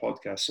channel and a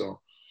podcast. So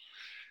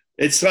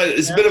it's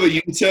a bit of a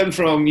U-turn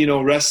from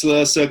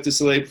wrestler, Cirque du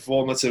Soleil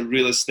performer, to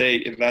real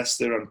estate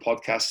investor and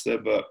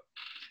podcaster, but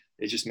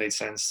it just made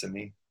sense to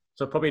me.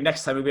 So probably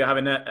next time we'll be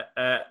having a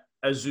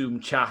Zoom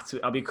chat.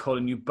 I'll be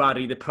calling you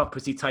Barry, the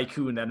property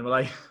tycoon, then, will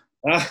I?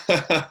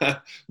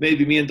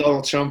 Maybe me and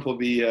Donald Trump will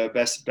be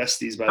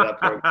besties by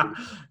that point.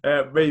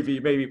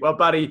 Maybe. Well,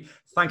 Barry,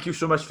 thank you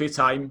so much for your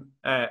time.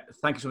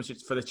 Thank you so much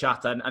for the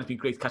chat, and it's been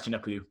great catching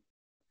up with you.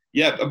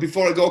 Yeah, but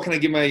before I go, can I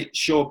give my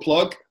show a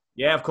plug?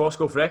 Yeah, of course,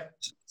 go for it.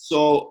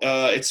 So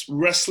it's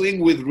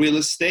Wrestling with Real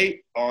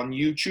Estate on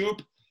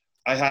YouTube.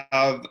 I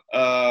have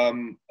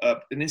an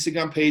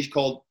Instagram page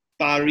called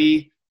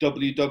Barri,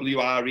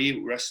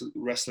 WWRE,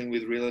 Wrestling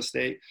with Real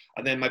Estate.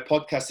 And then my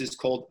podcast is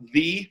called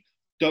The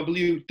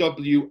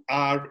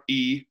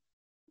WWRE,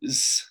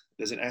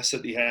 there's an S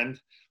at the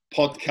end,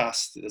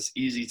 podcast. That's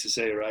easy to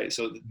say, right?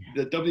 So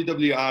the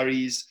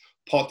WWRE's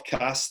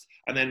podcast.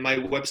 And then my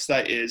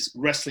website is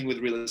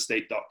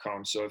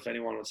wrestlingwithrealestate.com. So if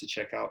anyone wants to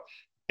check out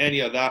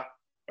any of that,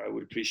 I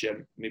would appreciate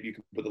it. Maybe you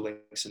can put the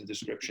links in the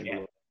description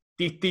below.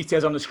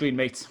 Details on the screen,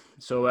 mate.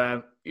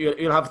 So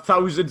you'll have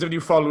thousands of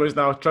new followers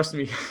now, trust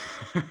me.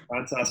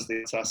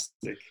 Fantastic.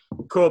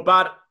 Cool,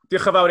 Bar.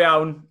 Diolch yn fawr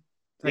iawn.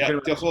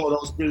 Diolch yn fawr,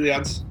 that was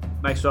brilliant.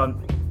 Nice one.